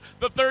Ahaz,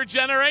 the third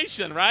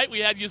generation, right? We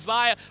had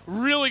Uzziah,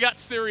 really got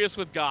serious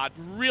with God,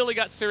 really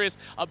got serious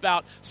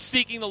about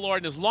seeking the Lord.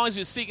 And as long as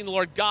he was seeking the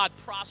Lord, God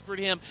prospered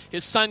him.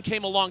 His son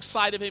came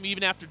alongside of him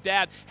even after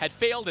dad had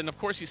failed. And, of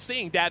course, he's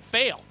seeing dad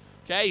fail,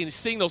 okay? And he's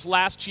seeing those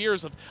last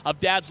years of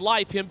dad's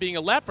life, him being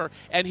a leper.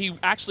 And he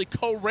actually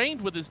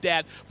co-reigned with his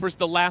dad for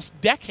the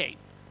last decade.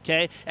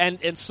 Okay,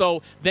 and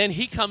so then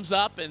he comes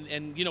up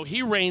and you know,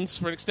 he reigns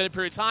for an extended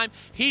period of time.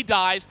 He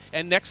dies,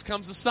 and next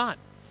comes the son,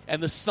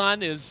 and the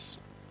son is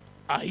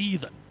a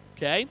heathen.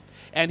 Okay,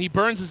 and he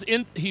burns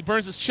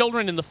his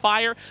children in the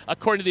fire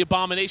according to the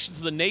abominations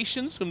of the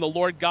nations whom the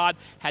Lord God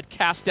had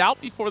cast out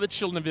before the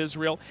children of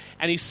Israel.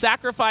 And he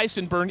sacrificed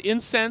and burned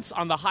incense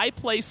on the high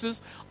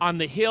places, on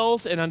the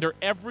hills, and under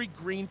every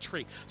green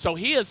tree. So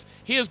he is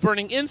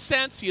burning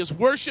incense, he is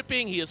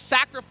worshiping, he is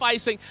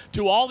sacrificing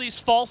to all these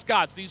false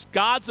gods, these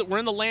gods that were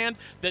in the land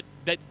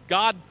that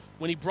God,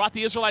 when he brought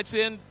the Israelites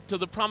in to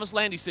the promised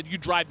land, he said, you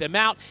drive them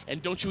out,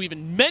 and don't you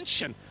even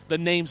mention the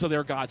names of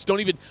their gods.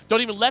 Don't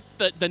even let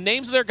the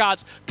names of their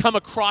gods come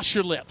across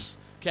your lips.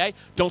 Okay?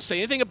 Don't say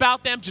anything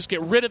about them. Just get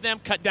rid of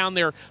them. Cut down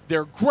their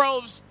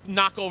groves.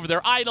 Knock over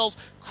their idols.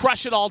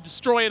 Crush it all.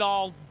 Destroy it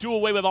all. Do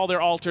away with all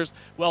their altars.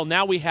 Well,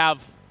 now we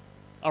have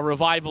a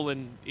revival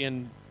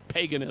in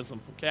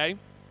paganism. Okay?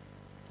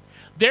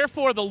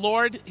 Therefore, the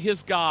Lord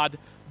his God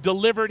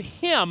delivered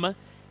him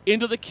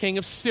into the king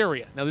of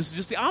Syria. Now, this is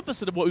just the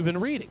opposite of what we've been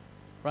reading,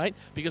 right?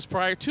 Because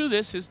prior to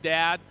this, his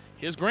dad,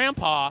 his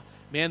grandpa,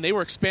 man, they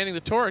were expanding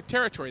the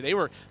territory. They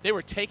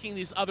were taking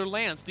these other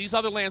lands. These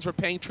other lands were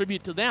paying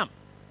tribute to them.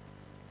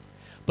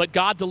 But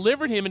God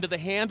delivered him into the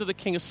hand of the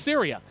king of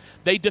Syria.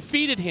 They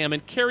defeated him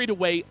and carried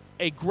away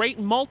a great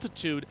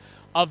multitude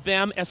of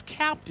them as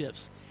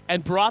captives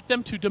and brought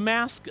them to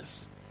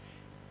Damascus.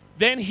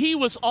 Then he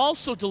was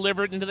also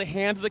delivered into the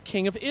hand of the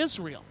king of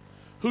Israel,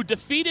 who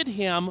defeated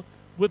him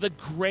with a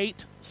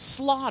great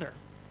slaughter.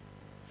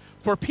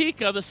 For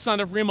Pekah, the son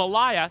of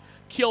Remaliah,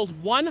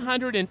 killed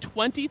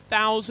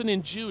 120,000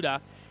 in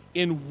Judah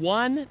in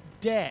one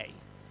day,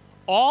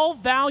 all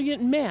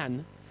valiant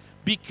men,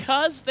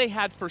 because they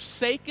had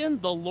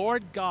forsaken the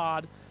Lord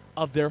God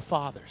of their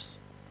fathers.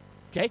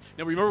 Okay?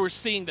 Now remember, we're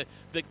seeing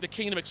the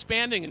kingdom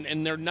expanding,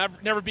 and they're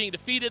never being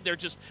defeated. They're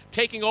just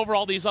taking over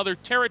all these other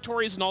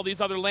territories and all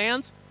these other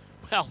lands.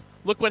 Well,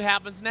 look what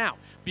happens now.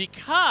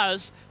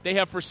 Because they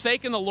have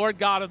forsaken the Lord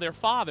God of their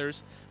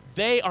fathers,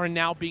 they are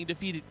now being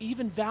defeated.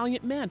 Even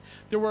valiant men.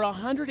 There were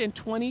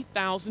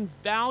 120,000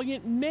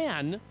 valiant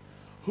men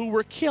who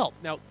were killed.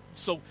 Now,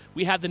 so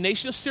we had the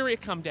nation of Syria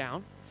come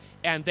down,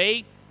 and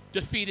they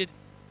defeated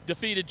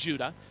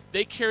Judah.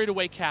 They carried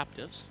away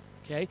captives.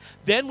 Okay?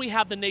 Then we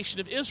have the nation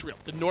of Israel,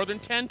 the northern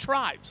 10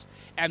 tribes,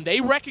 and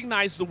they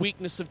recognize the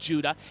weakness of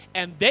Judah,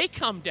 and they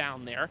come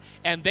down there,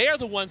 and they are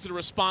the ones that are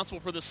responsible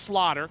for the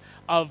slaughter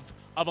of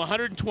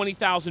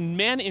 120,000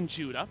 men in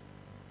Judah.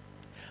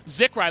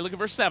 Zikri, look at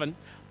verse 7.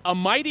 A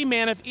mighty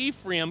man of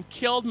Ephraim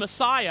killed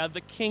Messiah,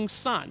 the king's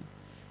son,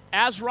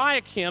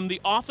 Azriakim,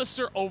 the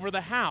officer over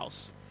the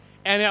house,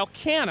 and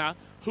Elkanah,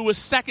 who was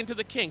second to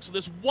the king. So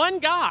this one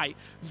guy,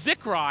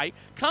 Zikri,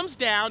 comes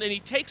down and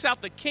he takes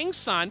out the king's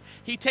son.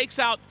 He takes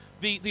out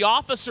the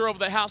officer over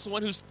the house, the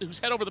one who's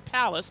head over the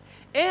palace,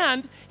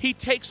 and he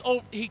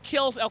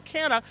kills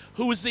Elkanah,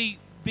 who was the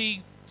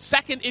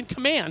second in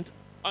command,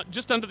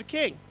 just under the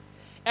king.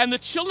 And the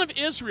children of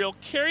Israel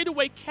carried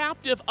away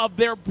captive of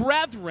their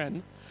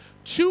brethren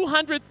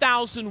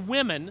 200,000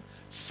 women,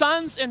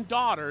 sons and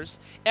daughters,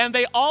 and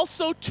they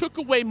also took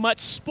away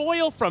much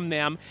spoil from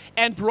them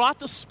and brought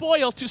the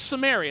spoil to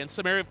Samaria. And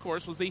Samaria, of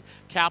course, was the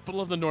capital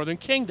of the northern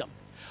kingdom.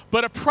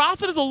 But a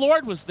prophet of the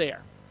Lord was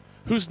there,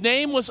 whose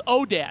name was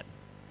Oded.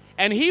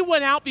 And he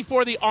went out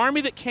before the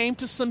army that came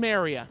to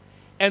Samaria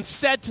and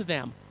said to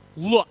them,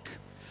 Look,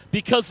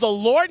 because the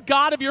Lord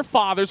God of your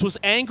fathers was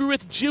angry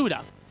with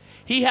Judah,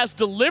 he has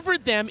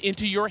delivered them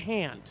into your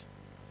hand.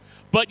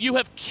 But you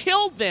have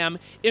killed them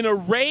in a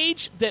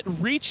rage that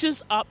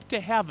reaches up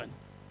to heaven.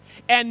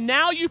 And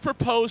now you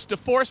propose to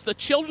force the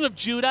children of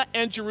Judah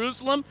and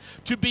Jerusalem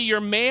to be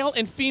your male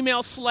and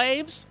female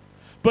slaves?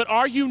 But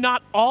are you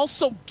not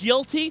also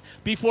guilty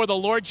before the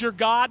Lord your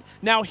God?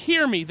 Now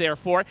hear me,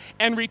 therefore,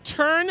 and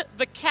return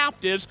the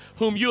captives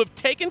whom you have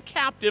taken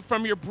captive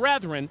from your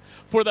brethren,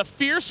 for the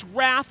fierce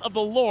wrath of the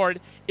Lord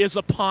is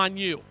upon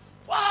you.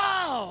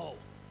 Wow!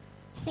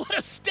 What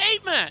a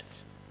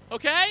statement!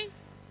 Okay?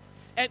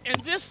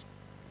 And this,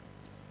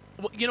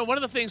 you know, one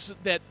of the things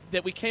that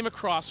we came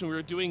across when we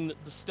were doing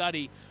the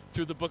study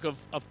through the book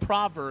of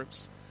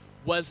Proverbs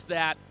was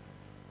that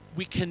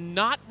we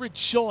cannot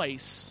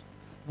rejoice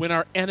when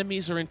our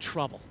enemies are in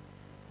trouble,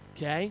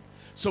 okay?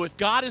 So if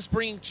God is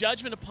bringing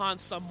judgment upon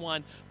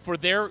someone for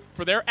their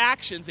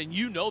actions, and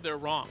you know they're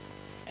wrong,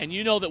 and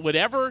you know that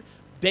whatever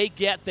they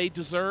get, they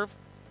deserve,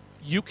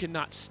 you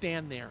cannot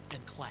stand there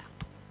and clap.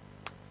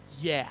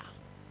 Yeah.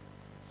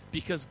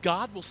 Because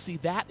God will see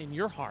that in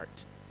your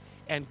heart,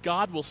 and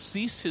God will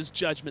cease his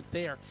judgment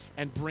there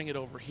and bring it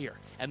over here.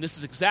 And this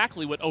is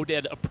exactly what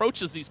Oded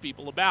approaches these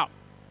people about.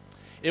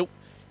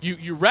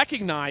 You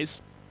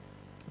recognize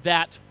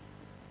that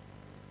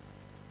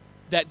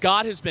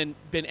God has been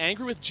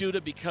angry with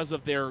Judah because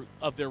of their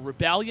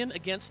rebellion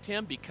against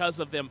him, because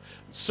of them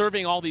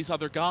serving all these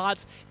other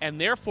gods, and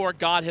therefore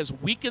God has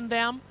weakened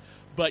them,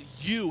 but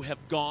you have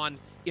gone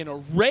in a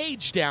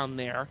rage down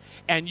there,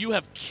 and you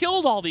have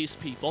killed all these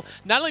people.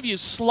 Not only have you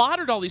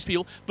slaughtered all these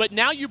people, but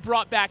now you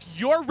brought back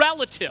your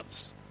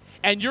relatives,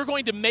 and you're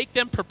going to make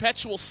them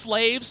perpetual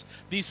slaves.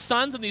 These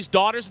sons and these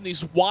daughters and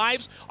these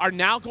wives are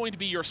now going to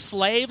be your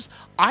slaves.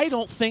 I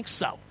don't think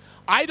so.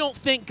 I don't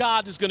think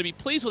God is going to be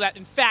pleased with that.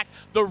 In fact,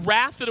 the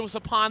wrath that was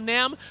upon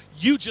them,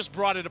 you just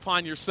brought it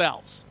upon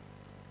yourselves.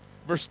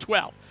 Verse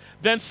 12.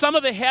 Then some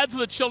of the heads of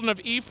the children of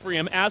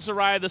Ephraim,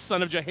 Azariah the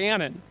son of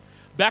Johanan,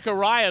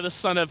 Bechariah the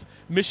son of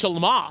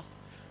Mishelmoth,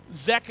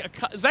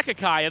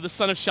 Zedekiah the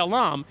son of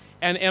Shalom,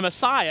 and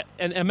Amasa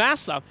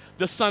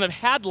the son of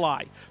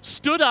Hadlai,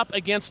 stood up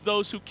against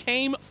those who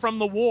came from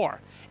the war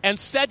and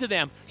said to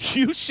them,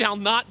 You shall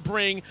not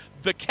bring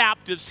the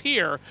captives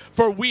here,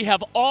 for we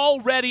have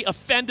already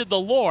offended the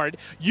Lord.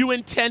 You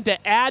intend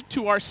to add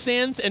to our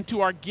sins and to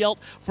our guilt,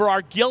 for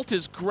our guilt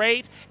is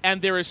great, and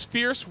there is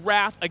fierce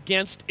wrath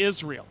against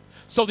Israel.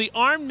 So the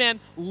armed men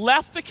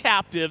left the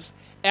captives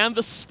and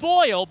the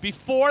spoil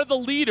before the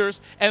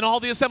leaders and all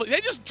the assembly. They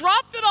just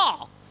dropped it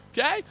all,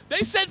 okay? They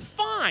said,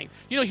 fine.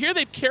 You know, here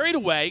they've carried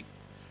away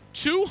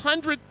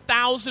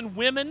 200,000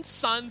 women,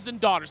 sons, and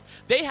daughters.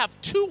 They have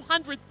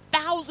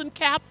 200,000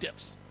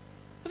 captives.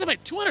 What's that mean,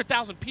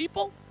 200,000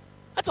 people?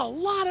 That's a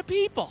lot of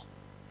people.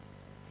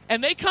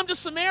 And they come to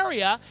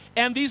Samaria,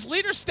 and these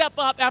leaders step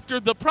up after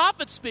the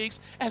prophet speaks,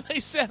 and they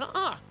said,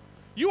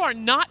 you are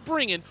not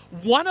bringing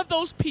one of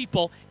those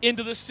people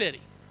into the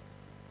city.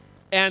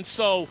 And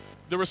so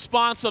the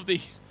response of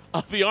the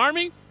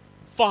army,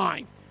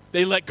 fine.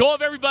 They let go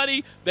of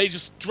everybody. They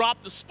just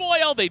dropped the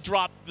spoil. They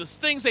dropped the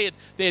things they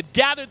had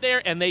gathered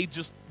there, and they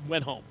just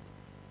went home.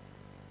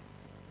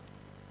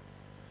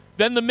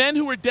 Then the men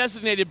who were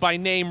designated by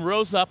name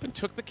rose up and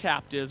took the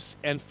captives,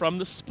 and from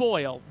the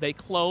spoil they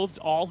clothed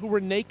all who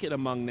were naked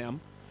among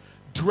them,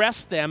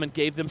 dressed them, and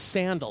gave them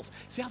sandals.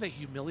 See how they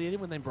humiliated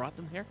when they brought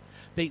them here?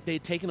 They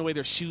had taken away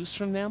their shoes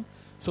from them.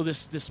 So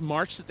this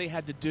march that they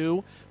had to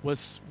do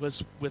was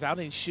without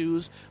any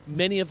shoes.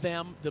 Many of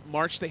them, the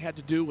march they had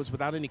to do was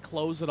without any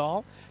clothes at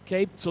all.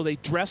 Okay, so they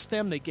dressed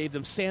them, they gave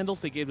them sandals,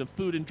 they gave them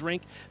food and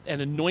drink,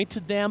 and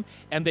anointed them,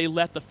 and they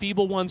let the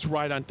feeble ones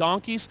ride on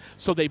donkeys.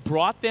 So they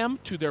brought them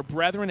to their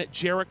brethren at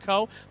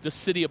Jericho, the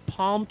city of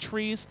palm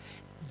trees.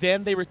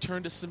 Then they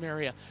returned to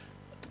Samaria.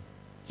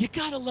 You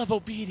gotta love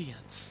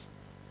obedience.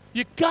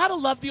 You gotta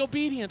love the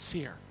obedience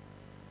here.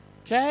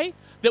 Okay?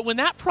 That when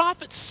that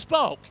prophet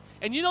spoke,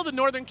 and you know the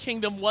northern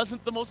kingdom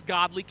wasn't the most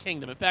godly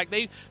kingdom. In fact,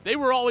 they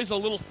were always a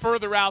little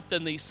further out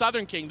than the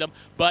southern kingdom.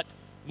 But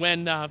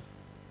when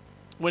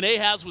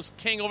Ahaz was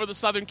king over the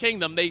southern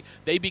kingdom,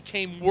 they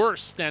became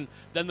worse than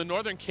the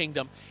northern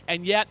kingdom.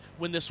 And yet,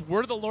 when this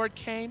word of the Lord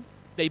came,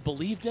 they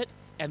believed it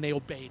and they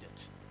obeyed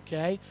it.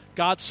 Okay?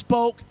 God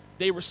spoke.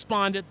 They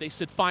responded. They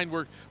said, fine,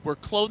 we're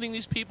clothing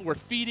these people. We're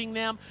feeding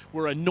them.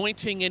 We're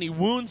anointing any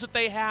wounds that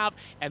they have.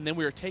 And then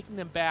we are taking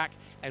them back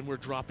and we're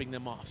dropping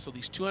them off. So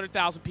these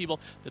 200,000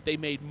 people that they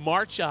made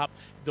march up,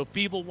 the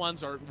feeble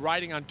ones are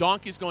riding on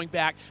donkeys going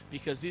back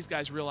because these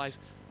guys realize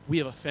we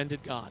have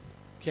offended God.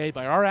 Okay,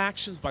 by our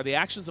actions, by the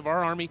actions of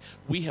our army,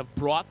 we have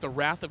brought the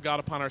wrath of God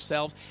upon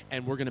ourselves,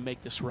 and we're going to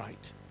make this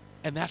right.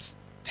 And that's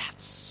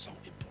so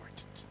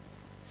important.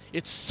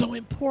 It's so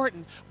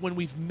important when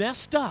we've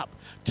messed up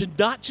to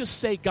not just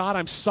say, God,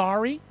 I'm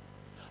sorry,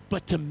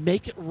 but to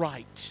make it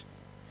right.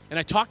 And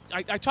I talk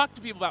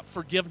to people about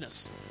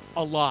forgiveness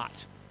a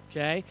lot.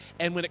 Okay?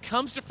 And when it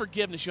comes to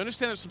forgiveness, you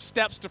understand there's some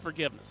steps to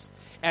forgiveness.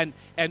 And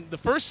the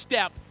first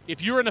step,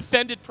 if you're an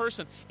offended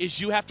person,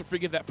 is you have to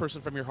forgive that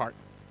person from your heart.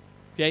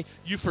 Okay?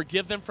 You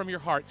forgive them from your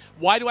heart.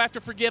 Why do I have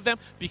to forgive them?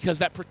 Because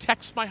that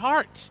protects my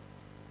heart.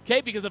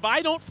 Okay? Because if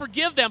I don't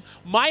forgive them,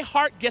 my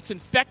heart gets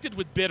infected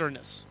with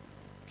bitterness.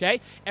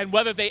 Okay? And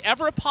whether they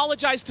ever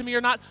apologize to me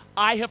or not,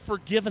 I have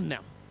forgiven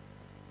them.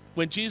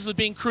 When Jesus is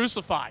being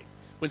crucified,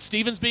 when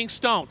Stephen's being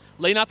stoned,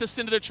 lay not the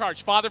sin to their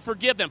charge. Father,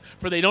 forgive them,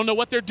 for they don't know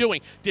what they're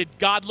doing. Did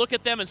God look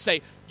at them and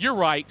say, you're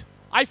right,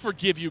 I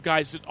forgive you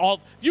guys,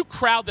 all you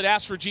crowd that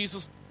asked for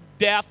Jesus'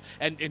 death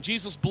and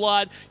Jesus'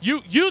 blood,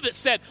 you that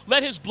said,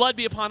 let his blood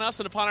be upon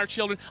us and upon our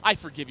children, I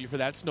forgive you for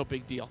that. It's no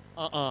big deal.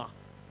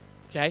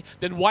 Okay?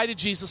 Then why did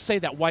Jesus say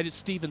that? Why did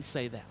Stephen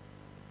say that?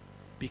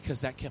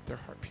 Because that kept their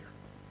heart pure.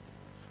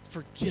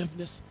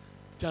 Forgiveness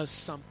does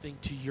something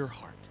to your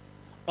heart.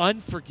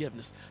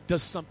 Unforgiveness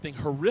does something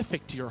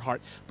horrific to your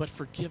heart, but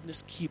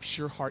forgiveness keeps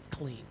your heart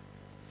clean.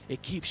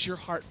 It keeps your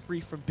heart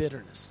free from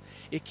bitterness.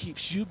 It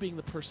keeps you being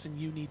the person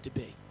you need to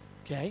be,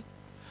 okay?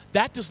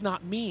 That does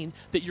not mean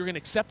that you're going to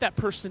accept that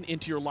person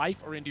into your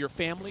life or into your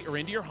family or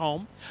into your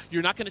home.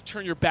 You're not going to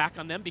turn your back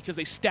on them because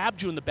they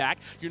stabbed you in the back.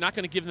 You're not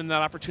going to give them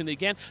that opportunity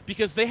again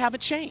because they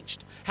haven't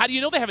changed. How do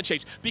you know they haven't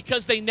changed?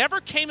 Because they never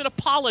came and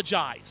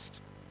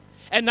apologized.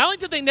 And not only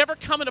did they never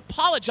come and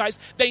apologize,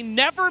 they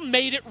never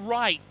made it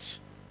right.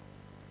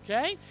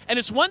 Okay? And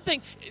it's one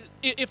thing,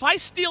 if I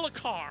steal a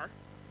car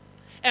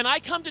and I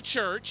come to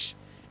church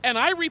and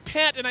I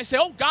repent and I say,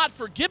 oh, God,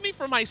 forgive me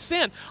for my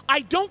sin,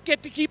 I don't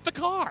get to keep the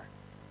car.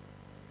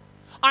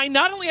 I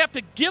not only have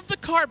to give the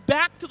car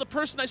back to the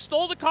person I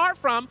stole the car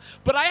from,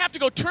 but I have to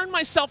go turn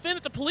myself in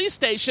at the police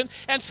station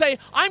and say,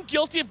 I'm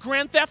guilty of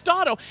grand theft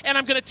auto, and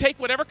I'm going to take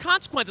whatever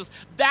consequences.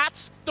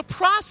 That's the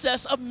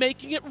process of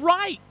making it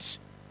right.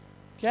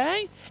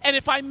 Okay? And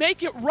if I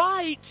make it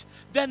right,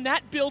 then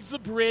that builds a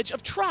bridge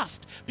of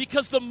trust.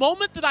 Because the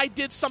moment that I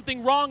did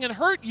something wrong and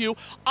hurt you,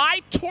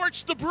 I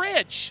torched the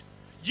bridge.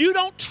 You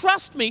don't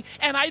trust me,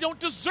 and I don't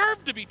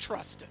deserve to be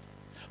trusted.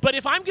 But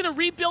if I'm going to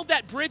rebuild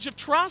that bridge of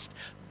trust,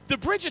 the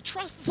bridge of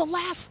trust is the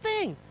last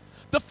thing.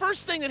 The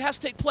first thing that has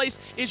to take place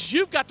is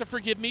you've got to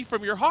forgive me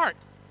from your heart.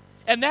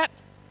 And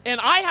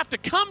I have to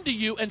come to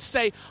you and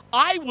say,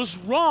 I was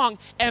wrong,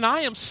 and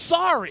I am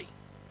sorry.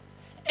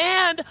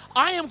 And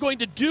I am going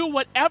to do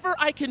whatever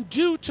I can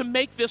do to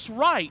make this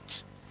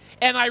right.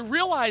 And I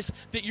realize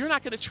that you're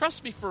not going to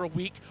trust me for a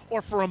week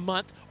or for a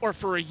month or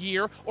for a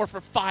year or for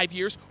 5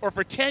 years or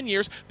for 10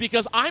 years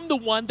because I'm the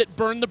one that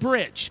burned the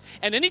bridge.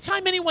 And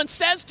anytime anyone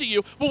says to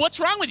you, well, what's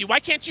wrong with you?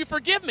 Why can't you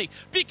forgive me?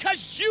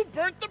 Because you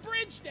burnt the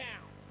bridge down.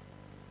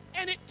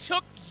 And it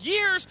took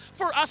years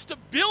for us to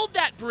build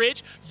that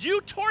bridge.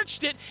 You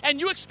torched it, and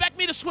you expect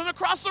me to swim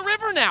across the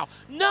river now.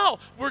 No,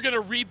 we're going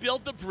to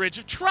rebuild the bridge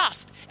of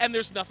trust, and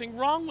there's nothing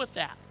wrong with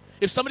that.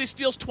 If somebody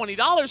steals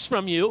 $20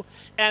 from you,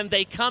 and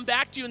they come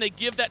back to you, and they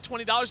give that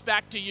 $20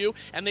 back to you,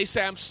 and they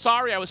say, I'm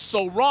sorry, I was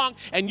so wrong,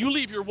 and you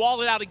leave your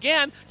wallet out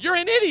again, you're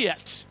an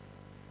idiot.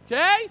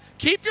 Okay?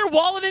 Keep your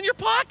wallet in your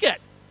pocket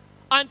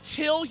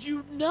until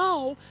you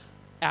know,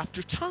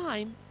 after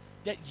time,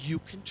 that you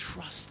can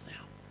trust them.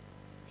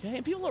 Okay?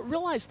 And people don't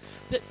realize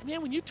that,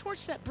 man, when you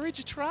torch that bridge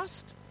of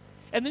trust,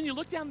 and then you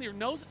look down your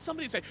nose at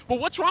somebody and say, well,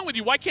 what's wrong with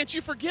you? Why can't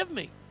you forgive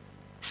me?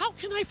 How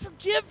can I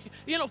forgive you?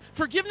 You know,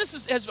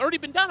 forgiveness has already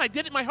been done. I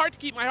did it in my heart to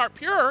keep my heart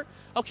pure,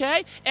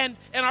 okay? And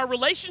our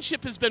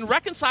relationship has been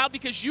reconciled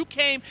because you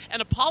came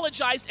and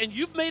apologized and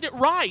you've made it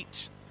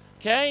right,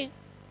 okay?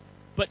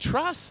 But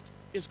trust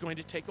is going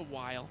to take a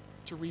while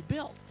to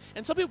rebuild.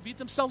 And some people beat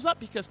themselves up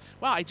because,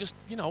 wow,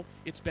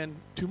 it's been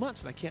 2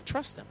 months and I can't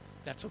trust them.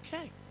 That's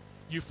okay.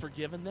 You've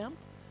forgiven them.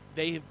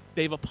 They've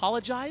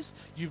apologized.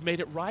 You've made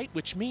it right,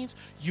 which means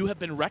you have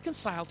been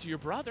reconciled to your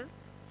brother,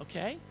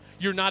 okay?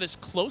 You're not as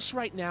close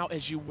right now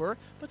as you were,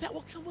 but that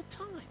will come with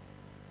time.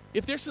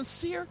 If they're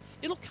sincere,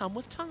 it'll come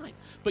with time.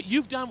 But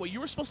you've done what you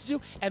were supposed to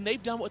do, and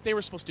they've done what they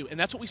were supposed to do. And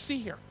that's what we see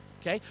here,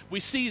 okay? We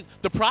see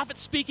the prophet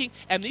speaking,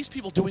 and these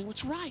people doing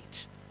what's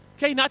right,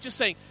 okay? Not just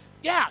saying,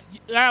 yeah,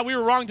 we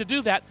were wrong to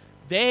do that.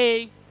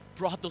 They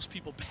brought those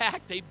people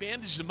back. They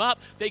bandaged them up.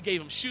 They gave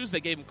them shoes.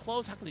 They gave them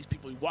clothes. How can these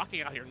people be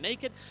walking out here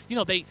naked? You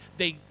know, they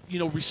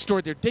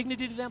restored their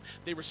dignity to them.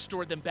 They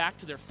restored them back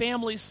to their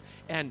families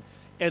and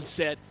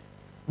said,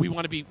 we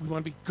want to be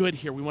good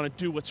here. We want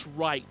to do what's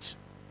right.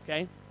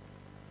 Okay?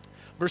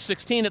 Verse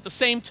 16, at the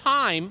same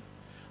time,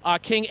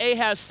 King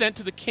Ahaz sent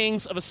to the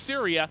kings of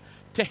Assyria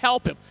to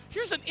help him.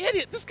 Here's an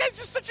idiot. This guy's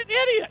just such an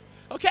idiot.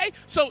 Okay?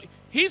 So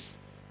he's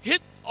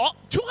hit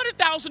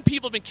 200,000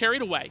 people have been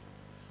carried away.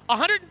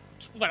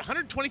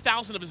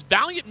 120,000 of his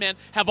valiant men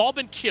have all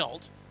been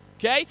killed.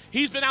 Okay?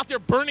 He's been out there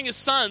burning his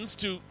sons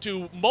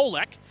to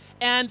Molech.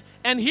 And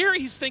here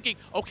he's thinking,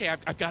 okay,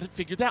 I've got it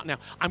figured out now.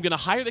 I'm going to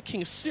hire the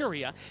king of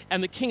Syria,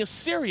 and the king of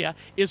Syria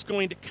is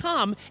going to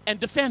come and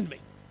defend me.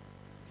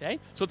 Okay?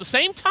 So at the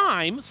same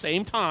time,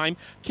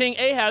 King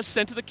Ahaz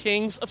sent to the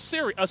kings of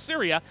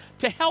Syria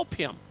to help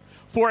him.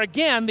 For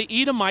again, the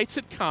Edomites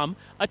had come,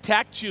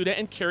 attacked Judah,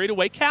 and carried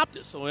away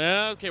captives. So,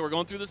 okay, we're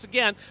going through this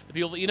again. The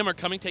people of Edom are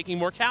coming, taking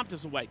more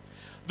captives away.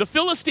 The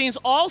Philistines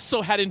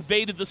also had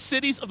invaded the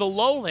cities of the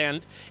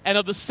lowland and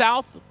of the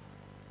south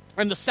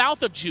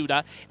of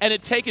Judah, and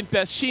had taken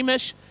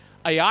Beth-Shemesh,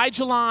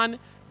 Aijalon,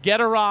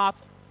 Gederoth,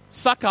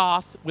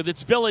 Succoth with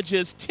its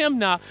villages,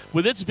 Timnah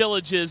with its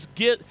villages,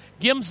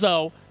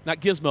 Gimzo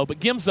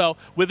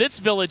with its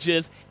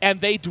villages,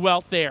 and they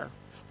dwelt there.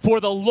 For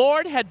the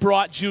Lord had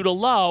brought Judah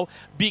low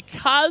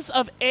because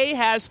of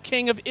Ahaz,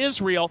 king of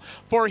Israel,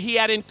 for he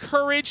had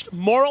encouraged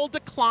moral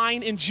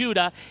decline in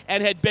Judah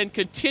and had been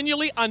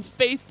continually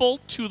unfaithful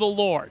to the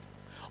Lord.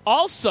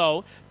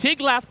 Also,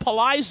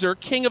 Tiglath-Pileser,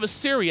 king of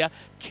Assyria,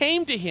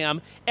 came to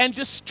him and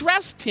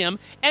distressed him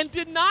and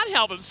did not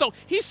help him. So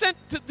he sent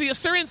to the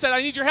Assyrian and said,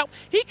 I need your help.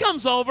 He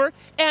comes over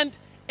and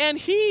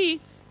he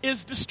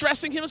is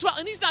distressing him as well.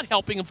 And he's not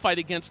helping him fight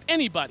against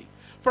anybody.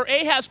 For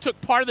Ahaz took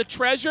part of the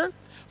treasure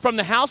from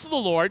the house of the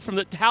Lord, from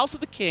the house of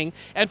the king,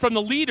 and from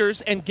the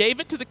leaders, and gave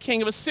it to the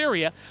king of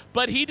Assyria,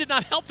 but he did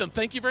not help them.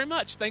 Thank you very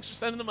much. Thanks for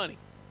sending the money.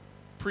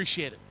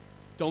 Appreciate it.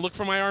 Don't look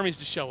for my armies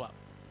to show up.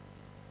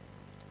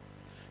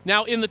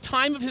 Now, in the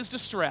time of his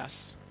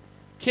distress,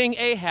 King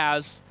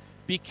Ahaz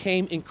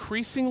became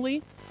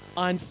increasingly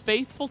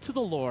unfaithful to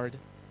the Lord.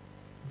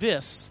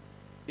 This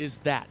is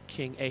that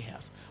King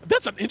Ahaz.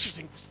 That's an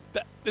interesting,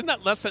 isn't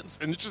that last sentence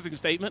an interesting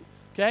statement?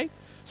 Okay?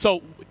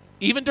 So,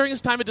 even during his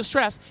time of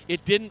distress,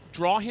 it didn't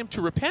draw him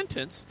to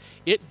repentance.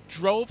 It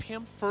drove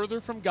him further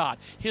from God.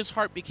 His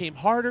heart became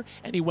harder,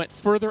 and he went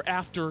further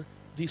after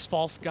these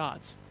false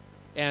gods.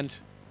 And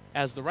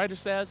as the writer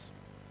says,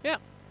 yeah,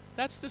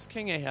 that's this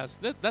King Ahaz.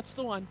 That's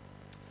the one.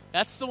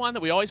 That's the one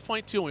that we always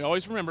point to and we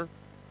always remember.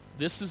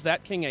 This is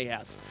that King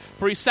Ahaz.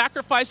 For he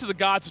sacrificed to the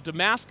gods of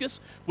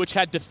Damascus, which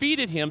had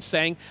defeated him,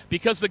 saying,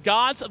 because the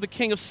gods of the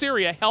king of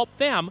Syria helped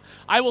them,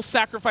 I will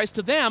sacrifice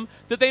to them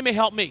that they may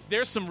help me.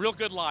 There's some real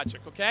good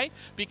logic, okay?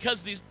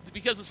 Because the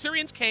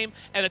Syrians came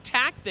and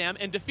attacked them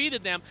and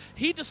defeated them,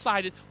 he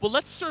decided, well,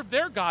 let's serve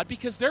their God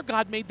because their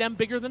God made them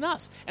bigger than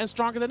us and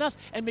stronger than us,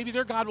 and maybe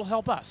their God will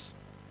help us.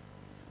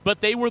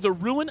 But they were the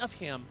ruin of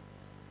him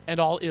and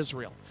all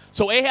Israel.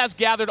 So Ahaz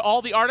gathered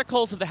all the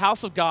articles of the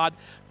house of God,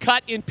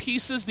 cut in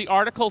pieces the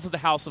articles of the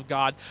house of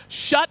God,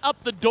 shut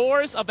up the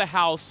doors of the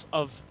house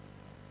of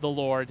the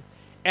Lord,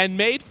 and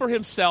made for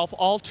himself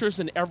altars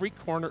in every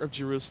corner of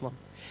Jerusalem.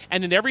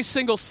 And in every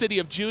single city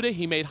of Judah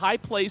he made high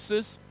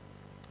places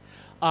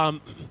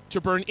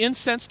to burn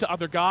incense to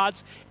other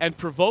gods and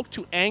provoke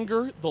to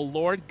anger the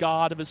Lord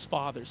God of his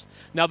fathers.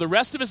 Now the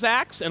rest of his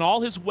acts and all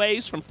his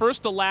ways from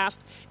first to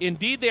last,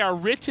 indeed they are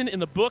written in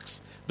the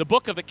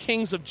book of the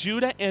kings of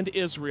Judah and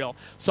Israel.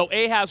 So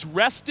Ahaz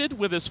rested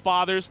with his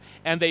fathers,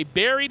 and they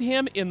buried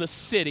him in the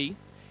city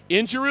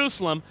in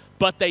Jerusalem,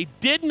 but they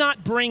did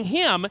not bring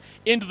him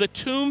into the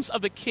tombs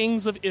of the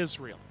kings of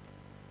Israel.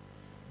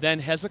 Then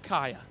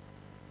Hezekiah,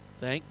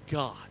 thank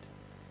God,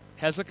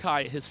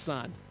 Hezekiah, his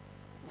son,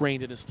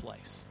 reigned in his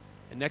place.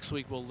 And next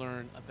week we'll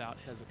learn about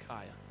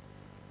Hezekiah,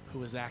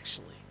 who is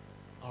actually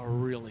a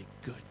really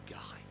good guy,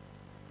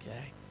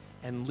 okay?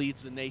 And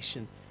leads the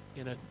nation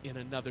in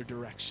another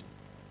direction.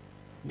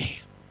 Man.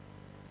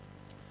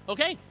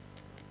 Okay.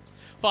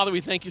 Father,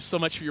 we thank you so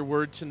much for your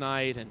word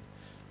tonight. And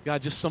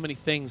God, just so many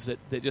things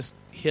that just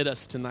hit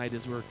us tonight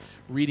as we're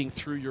reading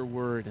through your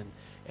word,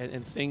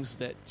 and things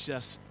that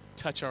just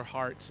touch our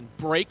hearts and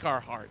break our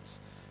hearts.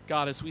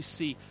 God, as we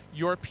see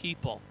your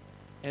people,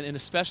 and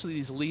especially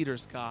these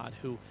leaders, God,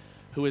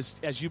 who is,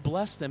 as you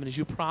blessed them and as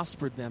you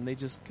prospered them, they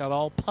just got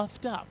all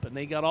puffed up and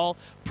they got all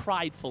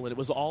prideful, and it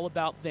was all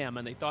about them,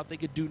 and they thought they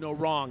could do no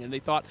wrong, and they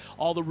thought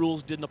all the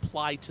rules didn't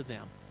apply to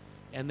them,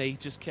 and they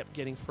just kept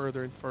getting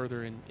further and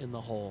further in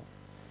the hole.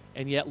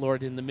 And yet,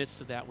 Lord, in the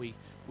midst of that, we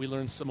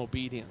learned some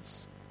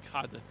obedience.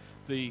 God,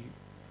 the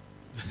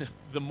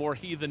more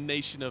heathen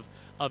nation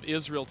of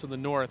Israel to the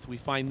north, we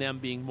find them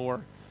being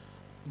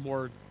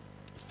more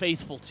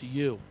faithful to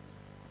you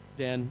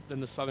than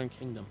the southern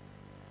kingdom.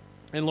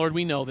 And Lord,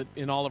 we know that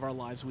in all of our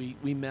lives we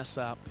mess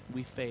up,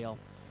 we fail,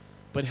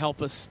 but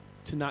help us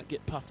to not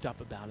get puffed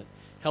up about it.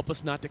 Help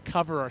us not to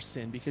cover our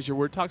sin, because your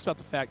word talks about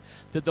the fact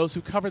that those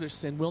who cover their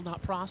sin will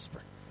not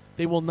prosper.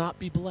 They will not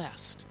be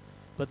blessed.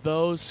 But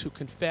those who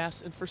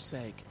confess and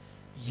forsake,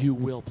 you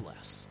will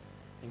bless.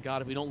 And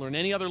God, if we don't learn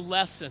any other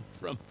lesson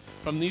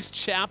from these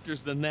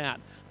chapters than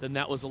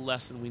that was a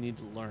lesson we need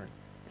to learn.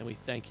 And we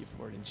thank you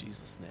for it in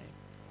Jesus' name.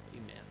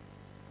 Amen.